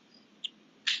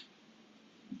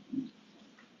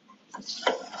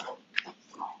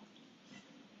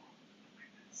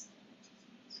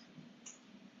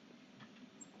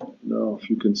 No, if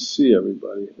you can see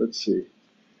everybody. Let's see.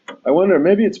 I wonder.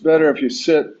 Maybe it's better if you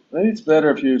sit. Maybe it's better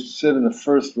if you sit in the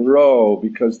first row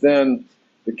because then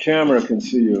the camera can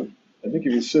see you. I think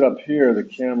if you sit up here, the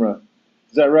camera.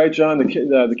 Is that right, John?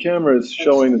 The camera is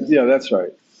showing. Yeah, that's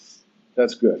right.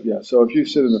 That's good. Yeah. So if you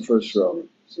sit in the first row.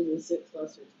 Should we sit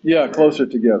closer? Yeah, closer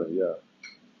together. Yeah.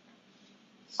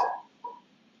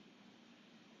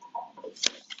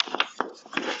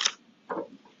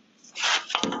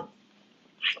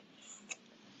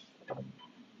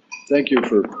 Thank you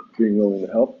for being willing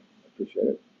to help. I appreciate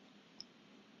it.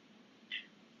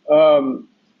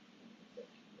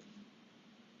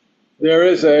 There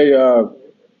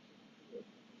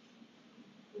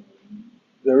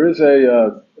is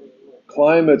a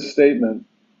climate statement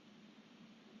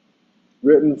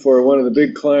written for one of the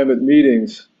big climate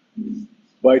meetings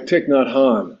by Thich Nhat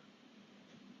Hanh.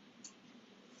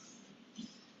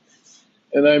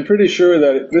 And I'm pretty sure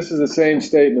that this is the same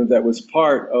statement that was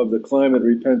part of the climate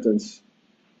repentance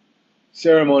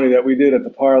ceremony that we did at the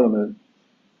Parliament.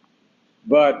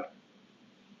 But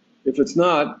if it's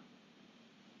not,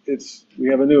 we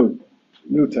have a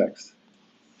new text.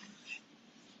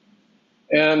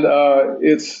 And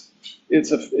it's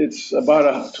about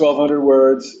 1,200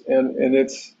 words, and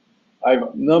it's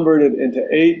I've numbered it into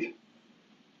 8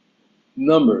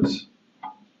 numbers.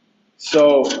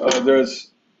 So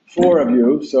there's 4 of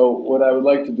you. So what I would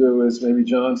like to do is maybe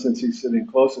John, since he's sitting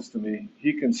closest to me,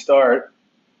 he can start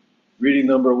reading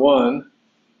number 1,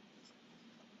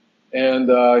 and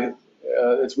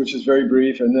which is very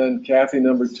brief. And then Kathy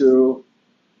number 2,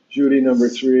 Judy number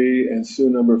 3, and Sue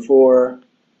number 4.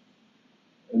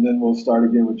 And then we'll start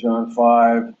again with John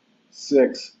 5,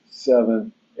 6,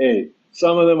 7, 8.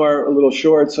 Some of them are a little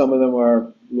short, some of them are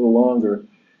a little longer.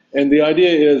 And the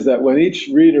idea is that when each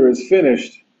reader is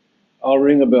finished, I'll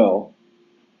ring a bell.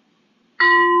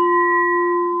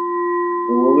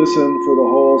 And we'll listen for the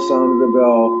whole sound of the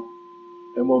bell.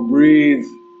 And we'll breathe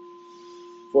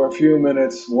for a few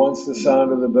minutes once the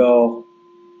sound of the bell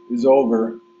is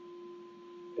over.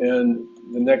 And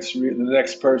the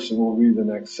next person will read the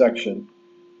next section.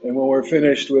 And when we're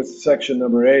finished with section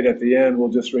number 8 at the end, we'll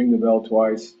just ring the bell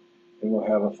twice and we'll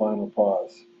have a final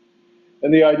pause.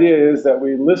 And the idea is that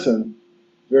we listen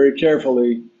very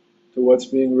carefully to what's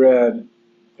being read,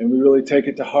 and we really take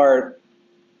it to heart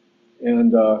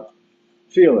and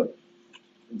feel it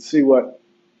and see what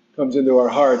comes into our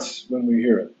hearts when we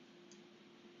hear it.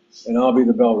 And I'll be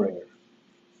the bell ringer.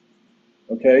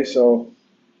 Okay, so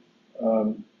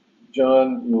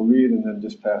John will read and then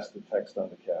just pass the text on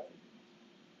to Kathy.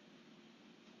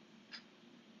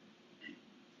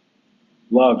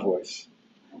 Loud voice.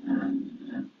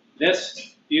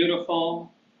 This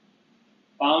beautiful,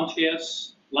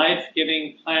 bounteous,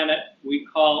 life-giving planet we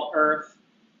call Earth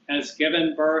has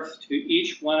given birth to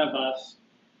each one of us,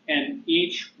 and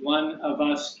each one of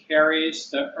us carries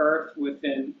the Earth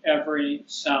within every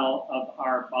cell of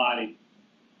our body.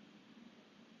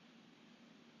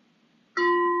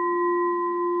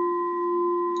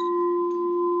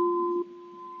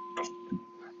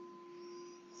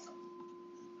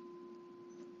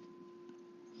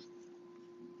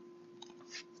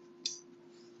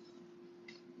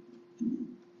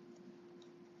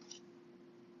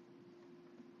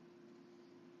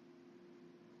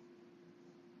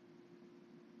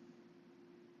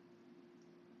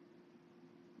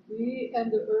 We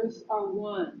and the earth are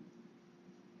one.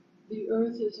 The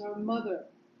earth is our mother,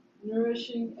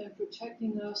 nourishing and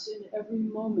protecting us in every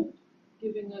moment,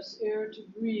 giving us air to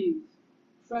breathe,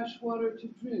 fresh water to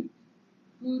drink,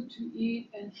 food to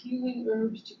eat, and healing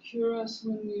herbs to cure us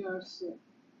when we are sick.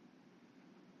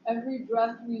 Every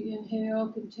breath we inhale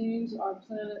contains our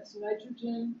planet's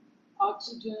nitrogen,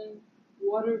 oxygen,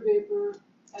 water vapor,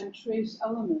 and trace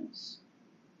elements.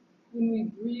 When we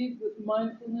breathe with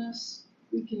mindfulness,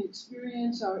 we can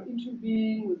experience our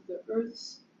interbeing with the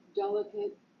Earth's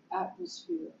delicate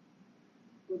atmosphere,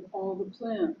 with all the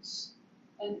plants,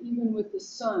 and even with the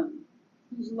sun,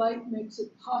 whose light makes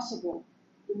it possible,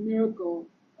 the miracle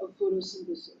of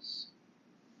photosynthesis.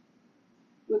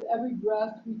 With every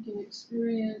breath, we can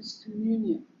experience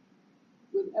communion.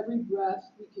 With every breath,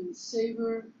 we can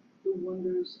savor the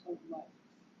wonders of life.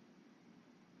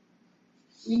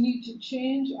 We need to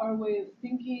change our way of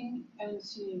thinking and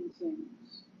seeing things.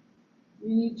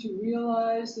 We need to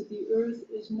realize that the earth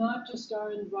is not just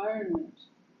our environment.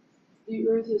 The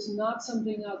earth is not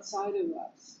something outside of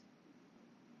us.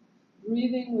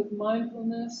 Breathing with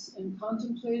mindfulness and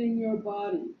contemplating your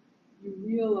body, you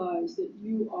realize that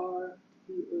you are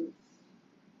the earth.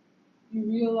 You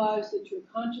realize that your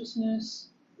consciousness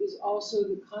is also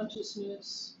the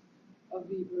consciousness of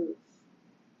the earth.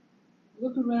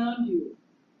 Look around you.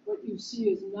 What you see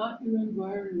is not your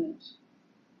environment,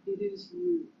 it is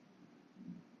you.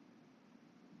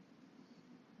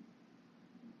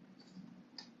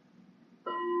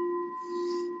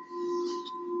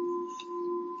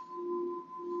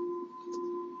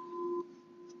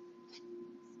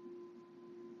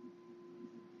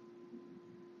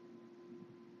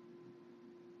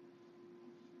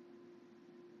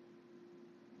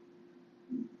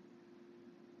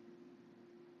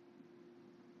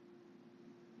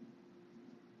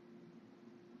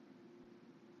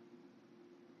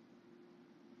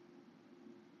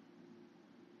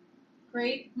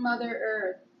 Great Mother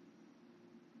Earth,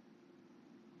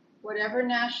 whatever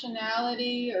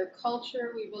nationality or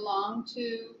culture we belong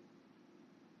to,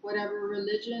 whatever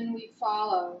religion we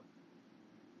follow,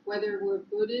 whether we're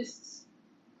Buddhists,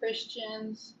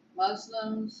 Christians,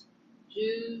 Muslims,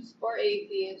 Jews, or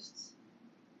atheists,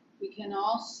 we can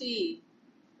all see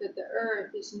that the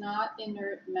earth is not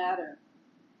inert matter.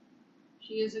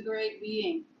 She is a great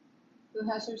being who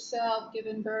has herself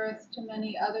given birth to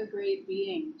many other great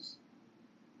beings,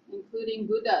 including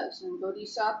Buddhas and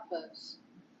Bodhisattvas,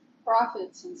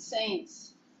 prophets and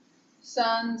saints,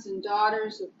 sons and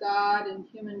daughters of God and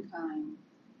humankind.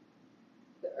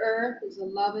 The earth is a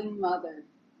loving mother,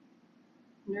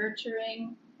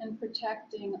 nurturing and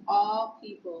protecting all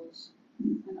peoples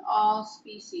and all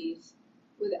species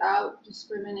without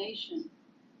discrimination.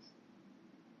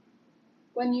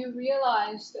 When you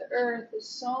realize the earth is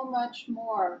so much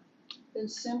more than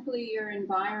simply your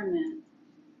environment,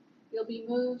 you'll be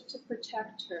moved to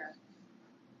protect her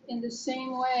in the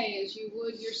same way as you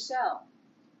would yourself.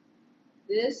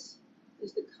 This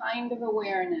is the kind of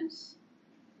awareness,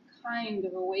 the kind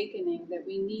of awakening that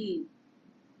we need,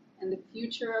 and the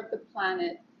future of the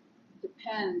planet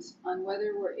depends on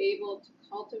whether we're able to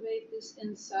cultivate this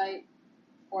insight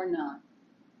or not.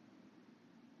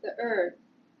 The earth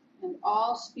and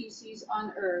all species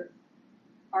on earth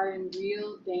are in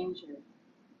real danger.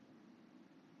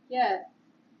 Yet,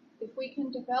 if we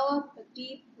can develop a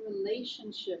deep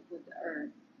relationship with the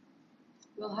earth,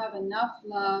 we'll have enough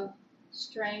love,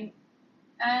 strength,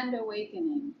 and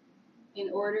awakening in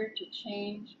order to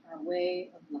change our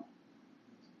way of life.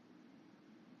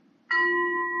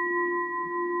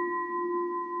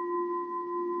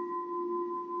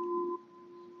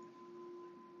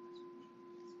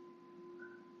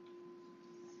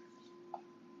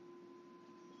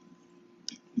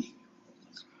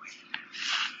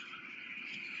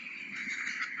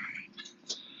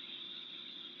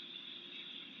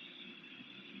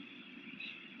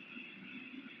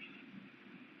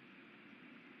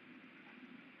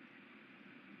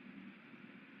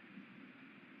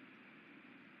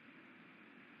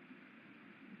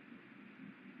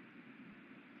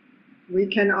 We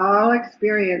can all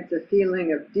experience a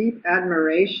feeling of deep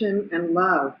admiration and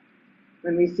love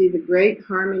when we see the great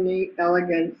harmony,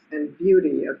 elegance, and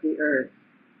beauty of the earth.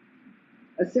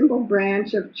 A simple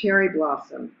branch of cherry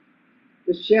blossom,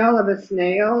 the shell of a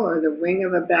snail, or the wing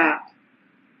of a bat,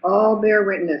 all bear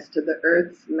witness to the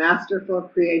earth's masterful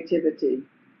creativity.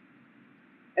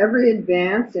 Every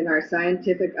advance in our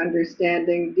scientific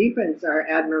understanding deepens our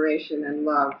admiration and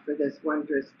love for this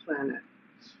wondrous planet.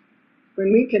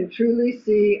 When we can truly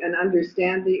see and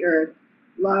understand the earth,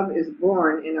 love is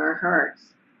born in our hearts.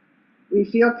 We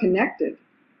feel connected.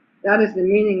 That is the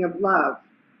meaning of love,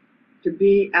 to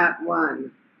be at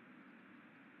one.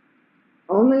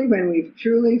 Only when we've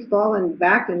truly fallen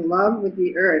back in love with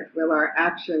the earth will our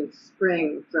actions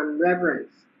spring from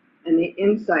reverence and the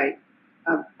insight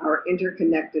of our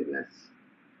interconnectedness.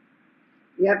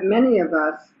 Yet many of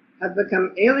us have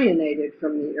become alienated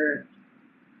from the earth.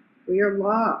 We are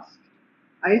lost,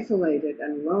 isolated,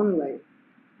 and lonely.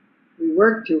 We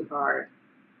work too hard.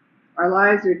 Our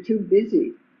lives are too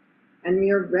busy, and we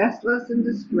are restless and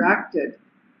distracted,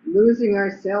 losing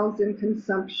ourselves in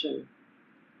consumption.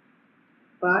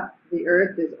 But the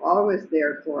earth is always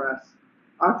there for us,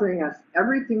 offering us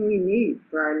everything we need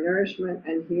for our nourishment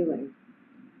and healing.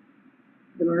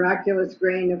 The miraculous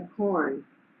grain of corn,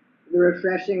 the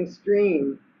refreshing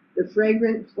stream, the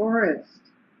fragrant forest,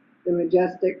 the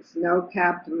majestic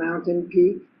snow-capped mountain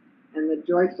peak, and the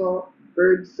joyful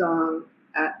bird song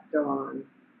at dawn.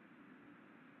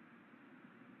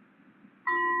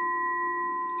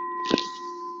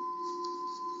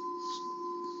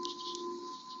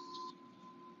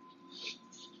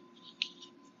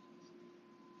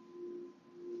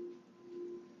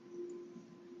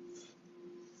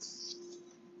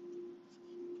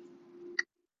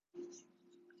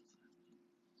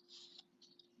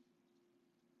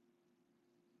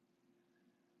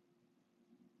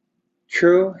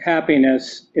 True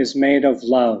happiness is made of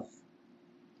love.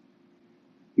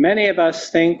 Many of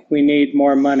us think we need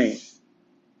more money,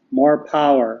 more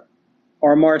power,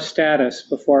 or more status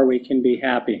before we can be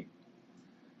happy.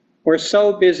 We're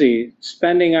so busy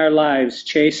spending our lives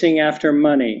chasing after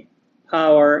money,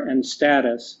 power, and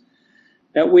status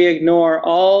that we ignore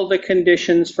all the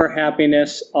conditions for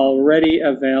happiness already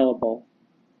available.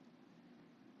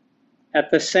 At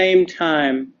the same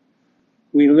time,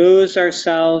 we lose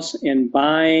ourselves in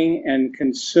buying and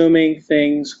consuming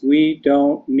things we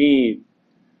don't need,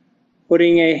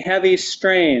 putting a heavy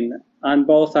strain on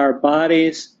both our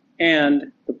bodies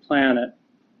and the planet.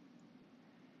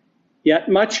 Yet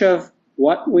much of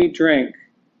what we drink,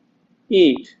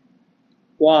 eat,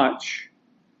 watch,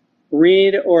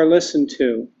 read, or listen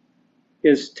to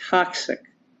is toxic,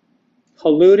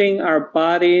 polluting our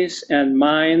bodies and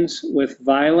minds with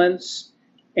violence,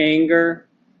 anger,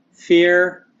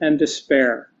 fear, and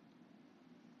despair,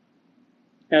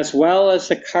 as well as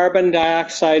the carbon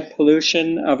dioxide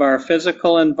pollution of our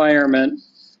physical environment.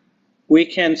 We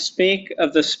can speak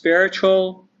of the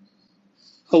spiritual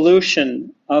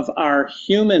pollution of our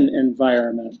human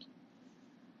environment.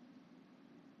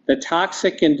 the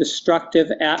toxic and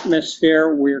destructive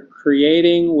atmosphere we're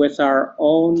creating with our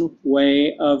own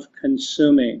way of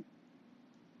consuming.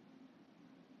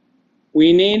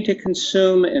 We need to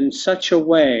consume in such a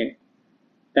way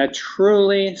that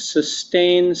truly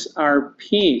sustains our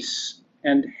peace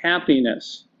and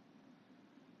happiness.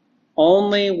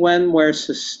 Only when we're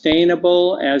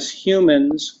sustainable as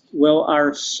humans will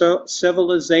our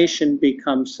civilization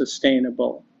become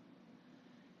sustainable.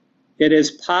 It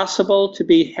is possible to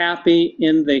be happy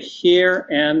in the here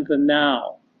and the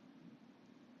now.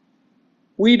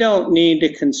 We don't need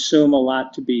to consume a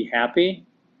lot to be happy.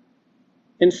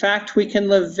 In fact, we can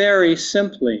live very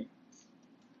simply.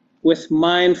 With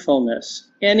mindfulness,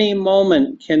 any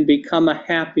moment can become a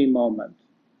happy moment.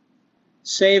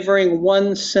 Savoring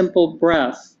one simple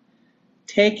breath,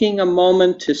 taking a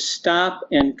moment to stop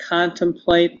and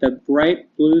contemplate the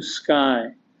bright blue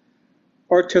sky,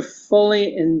 or to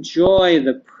fully enjoy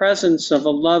the presence of a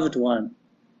loved one,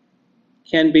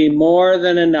 can be more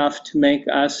than enough to make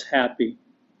us happy.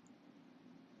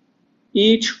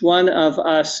 Each one of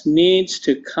us needs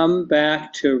to come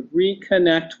back to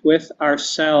reconnect with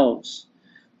ourselves,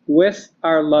 with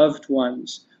our loved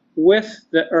ones, with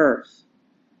the earth.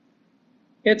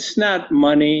 It's not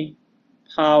money,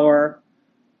 power,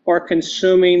 or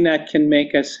consuming that can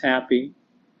make us happy,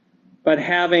 but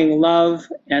having love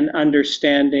and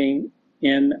understanding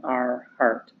in our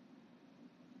heart.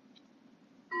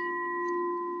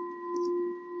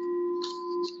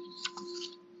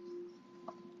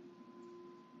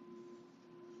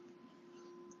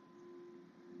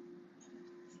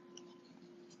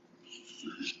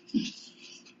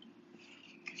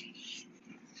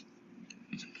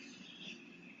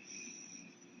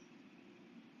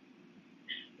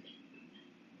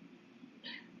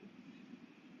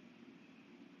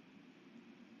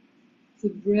 The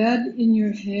bread in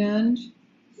your hand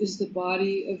is the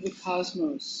body of the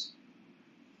cosmos.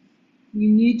 We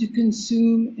need to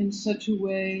consume in such a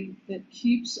way that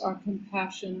keeps our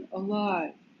compassion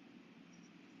alive.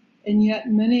 And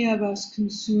yet many of us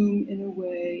consume in a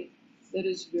way that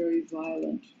is very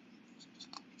violent.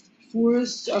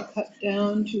 Forests are cut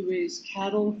down to raise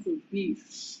cattle for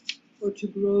beef or to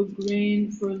grow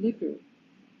grain for liquor,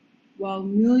 while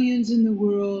millions in the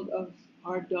world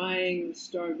are dying of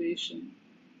starvation.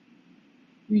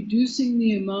 Reducing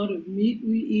the amount of meat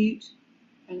we eat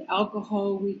and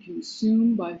alcohol we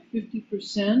consume by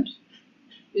 50%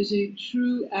 is a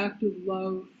true act of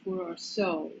love for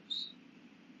ourselves,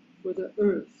 for the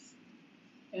earth,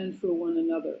 and for one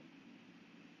another.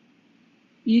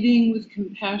 Eating with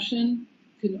compassion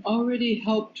can already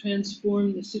help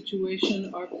transform the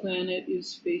situation our planet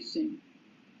is facing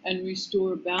and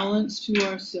restore balance to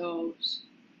ourselves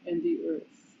and the earth.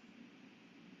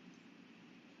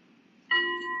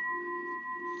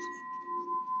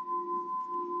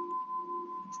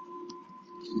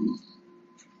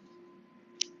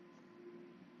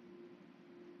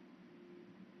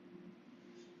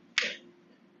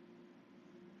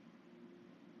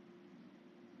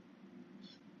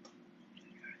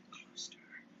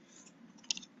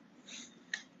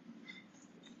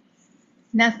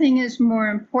 Nothing is more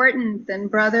important than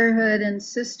brotherhood and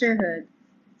sisterhood.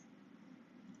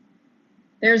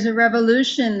 There's a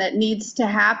revolution that needs to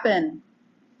happen,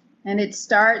 and it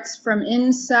starts from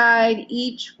inside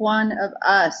each one of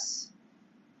us.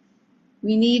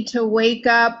 We need to wake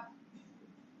up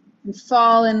and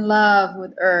fall in love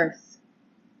with Earth.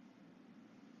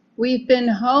 We've been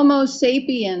Homo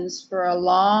sapiens for a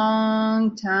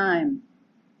long time.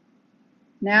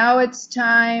 Now it's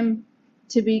time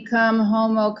to become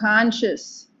Homo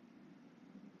conscious.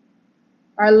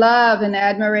 Our love and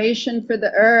admiration for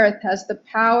the earth has the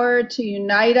power to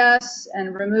unite us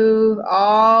and remove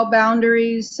all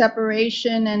boundaries,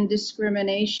 separation, and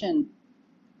discrimination.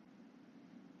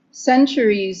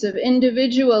 Centuries of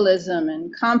individualism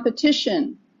and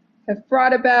competition have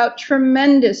brought about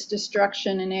tremendous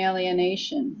destruction and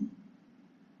alienation.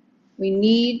 We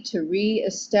need to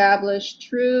re-establish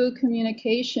true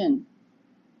communication,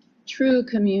 true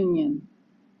communion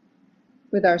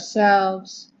with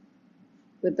ourselves,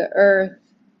 with the earth,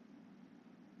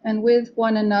 and with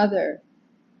one another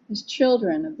as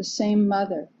children of the same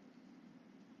mother.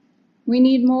 We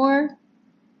need more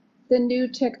than new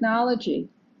technology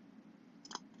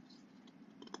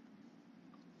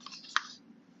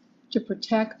to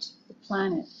protect the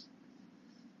planet.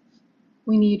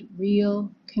 We need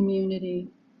real community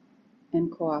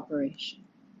and cooperation.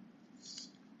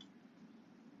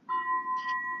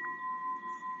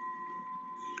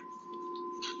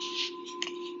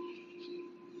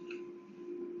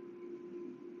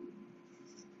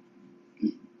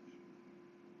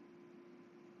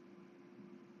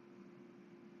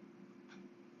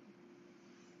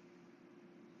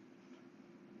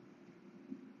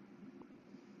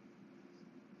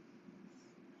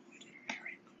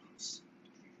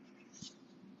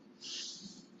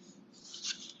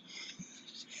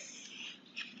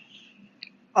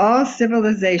 All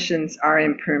civilizations are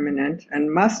impermanent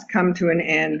and must come to an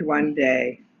end one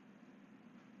day.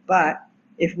 But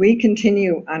if we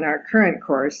continue on our current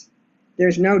course,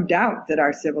 there's no doubt that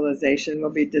our civilization will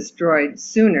be destroyed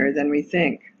sooner than we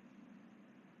think.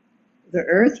 The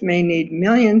earth may need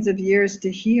millions of years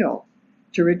to heal,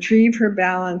 to retrieve her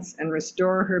balance and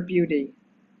restore her beauty.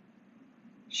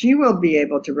 She will be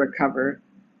able to recover,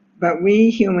 but we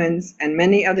humans and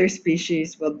many other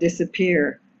species will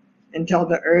disappear until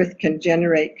the earth can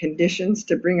generate conditions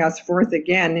to bring us forth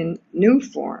again in new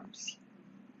forms.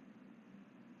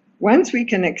 Once we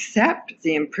can accept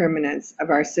the impermanence of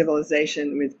our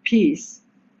civilization with peace,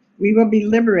 we will be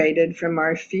liberated from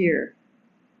our fear.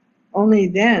 Only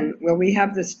then will we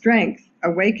have the strength,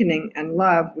 awakening, and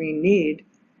love we need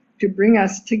to bring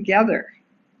us together.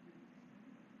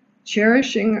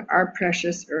 Cherishing our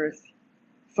precious earth,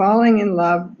 falling in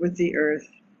love with the earth,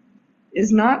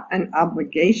 is not an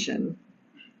obligation.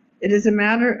 It is a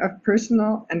matter of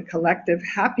personal and collective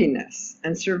happiness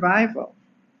and survival.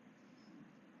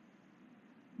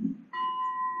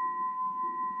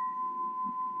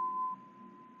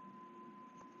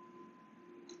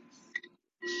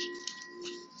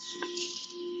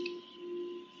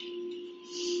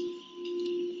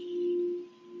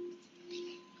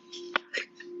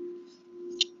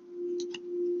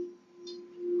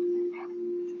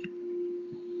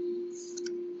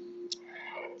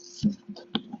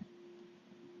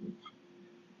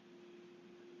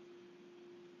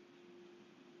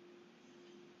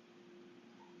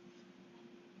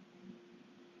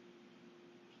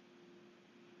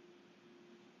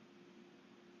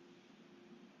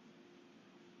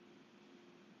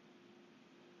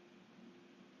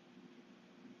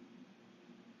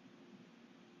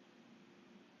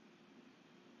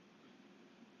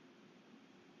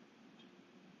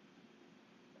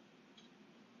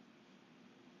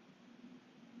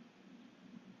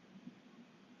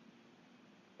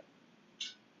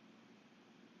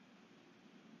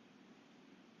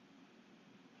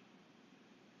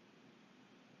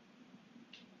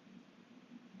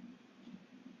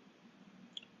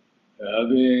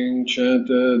 Having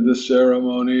chanted the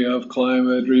ceremony of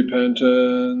climate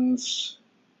repentance,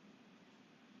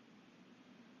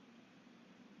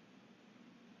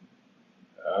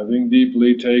 having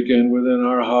deeply taken within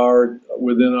our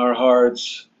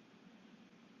hearts,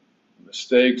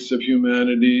 mistakes of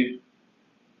humanity,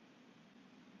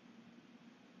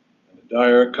 and the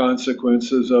dire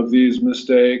consequences of these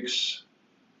mistakes,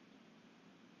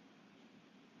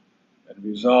 and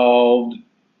resolved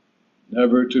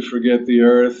never to forget the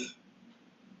earth,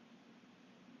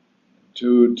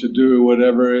 to do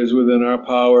whatever is within our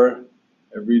power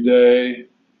every day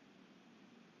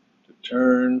to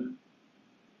turn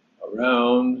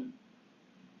around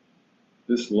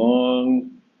this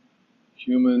long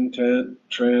human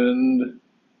trend.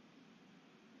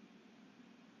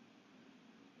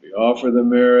 We offer the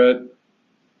merit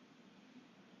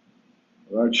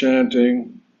of our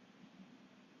chanting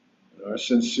and our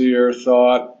sincere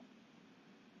thought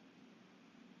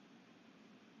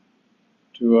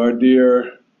to our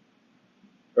dear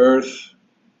earth,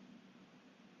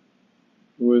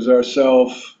 who is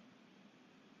ourself.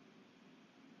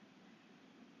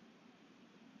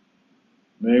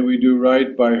 May we do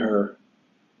right by her.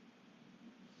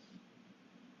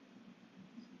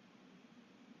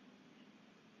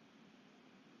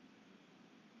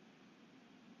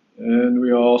 And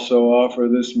we also offer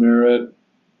this merit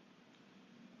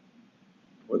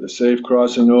for the safe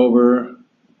crossing over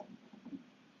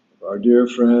of our dear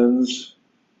friends,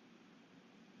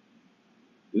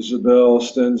 Isabel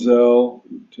Stenzel,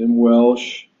 Tim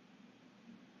Welsh,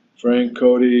 Frank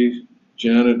Cody,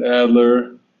 Janet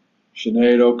Adler,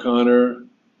 Sinead O'Connor,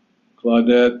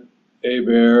 Claudette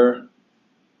Hebert,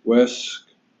 Wes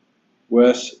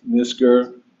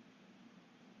Nisker,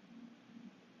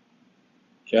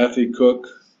 Kathy Cook,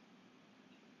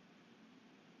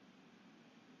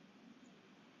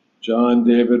 John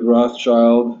David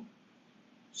Rothschild,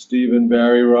 Stephen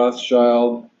Barry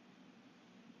Rothschild,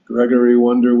 Gregory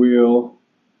Wonderwheel,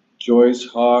 Joyce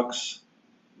Hawks,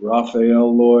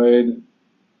 Raphael Lloyd,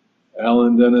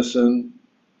 Alan Dennison,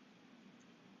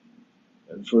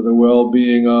 and for the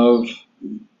well-being of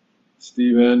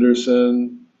Steve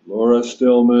Anderson, Laura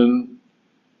Stillman,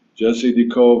 Jesse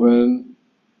DeKoven,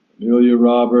 Amelia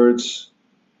Roberts,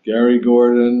 Gary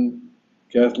Gordon,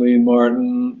 Kathleen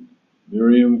Martin,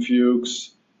 Miriam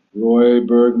Fuchs, Roy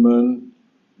Bergman,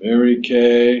 Mary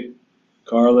Kay,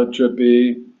 Carla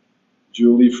Trippi,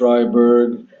 Julie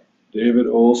Freiberg, David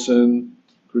Olson,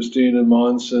 Christina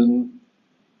Monson,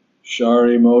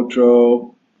 Shari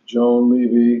Motro, Joan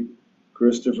Levy,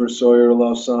 Christopher Sawyer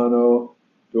Lozano,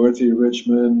 Dorothy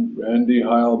Richmond, Randy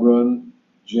Heilbrunn,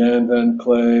 Jan Van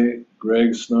Clay,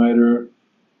 Greg Snyder,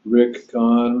 Rick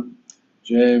Kahn,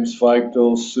 James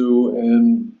Feichtel, Sue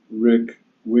and Rick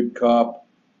Whitcop,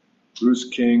 Bruce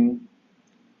King,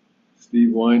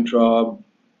 Steve Weintraub,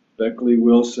 Beckley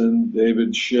Wilson,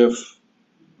 David Schiff,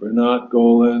 Renat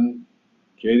Golan,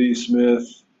 Katie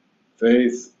Smith,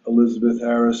 Faith Elizabeth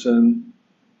Harrison,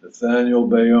 Nathaniel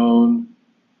Bayonne,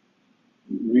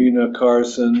 Rena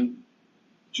Carson,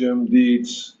 Jim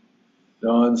Dietz,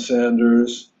 Don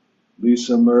Sanders,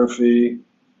 Lisa Murphy,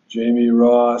 Jamie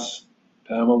Ross,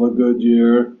 Pamela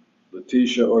Goodyear,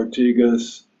 Letitia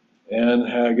Ortigas, Ann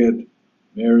Haggett,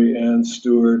 Mary Ann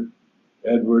Stewart,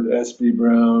 Edward S.B.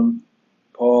 Brown,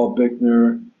 Paul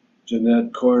Bickner,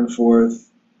 Jeanette Cornforth,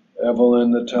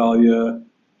 Evelyn Natalia,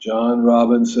 John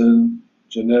Robinson,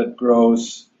 Jeanette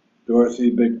Gross,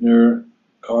 Dorothy Bickner,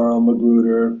 Carl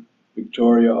Magruder,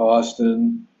 Victoria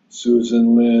Austin,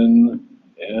 Susan Lynn,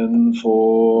 and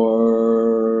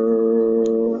for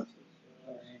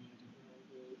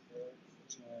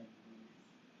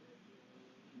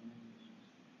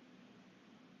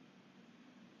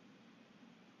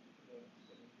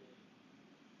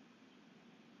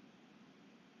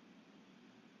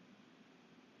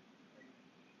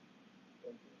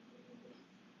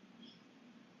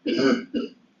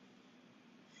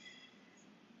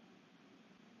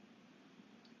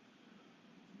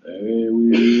may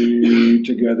we,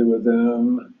 together with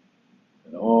them,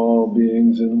 and all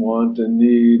beings in want and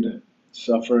need,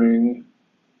 suffering,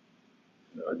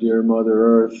 our dear Mother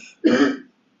Earth,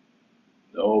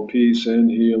 know peace and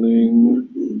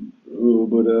healing through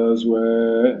Buddha's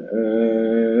way.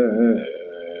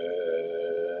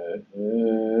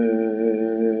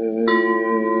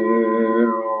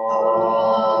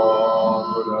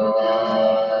 All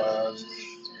Buddhas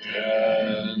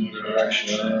and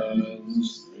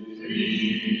directions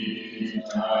 3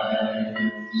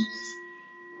 times.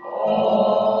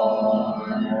 All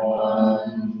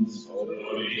ones,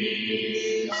 Bodhisattva,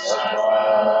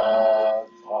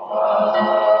 Mahasattva,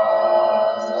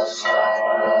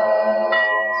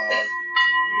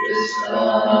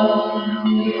 wisdom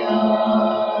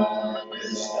beyond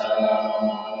wisdom,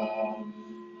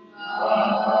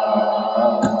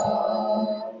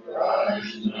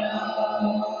 Mahaprajna,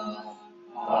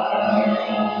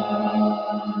 Paramita.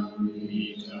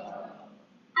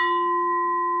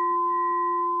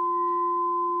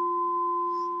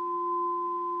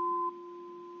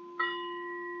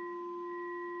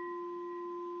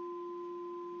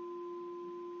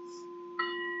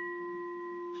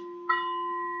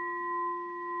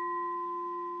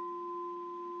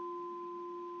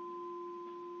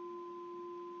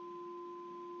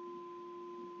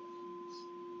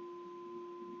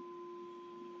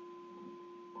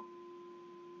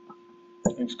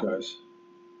 Thanks, guys.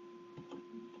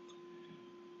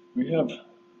 We have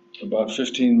about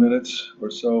 15 minutes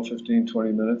or so, 15,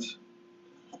 20 minutes.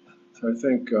 So I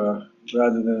think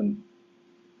rather than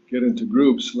get into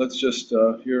groups, let's just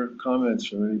hear comments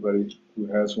from anybody who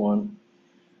has one.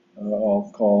 I'll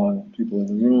call on people in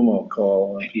the room, I'll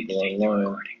call on people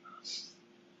online.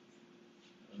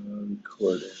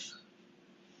 Recording.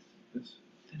 This?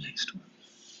 The next one.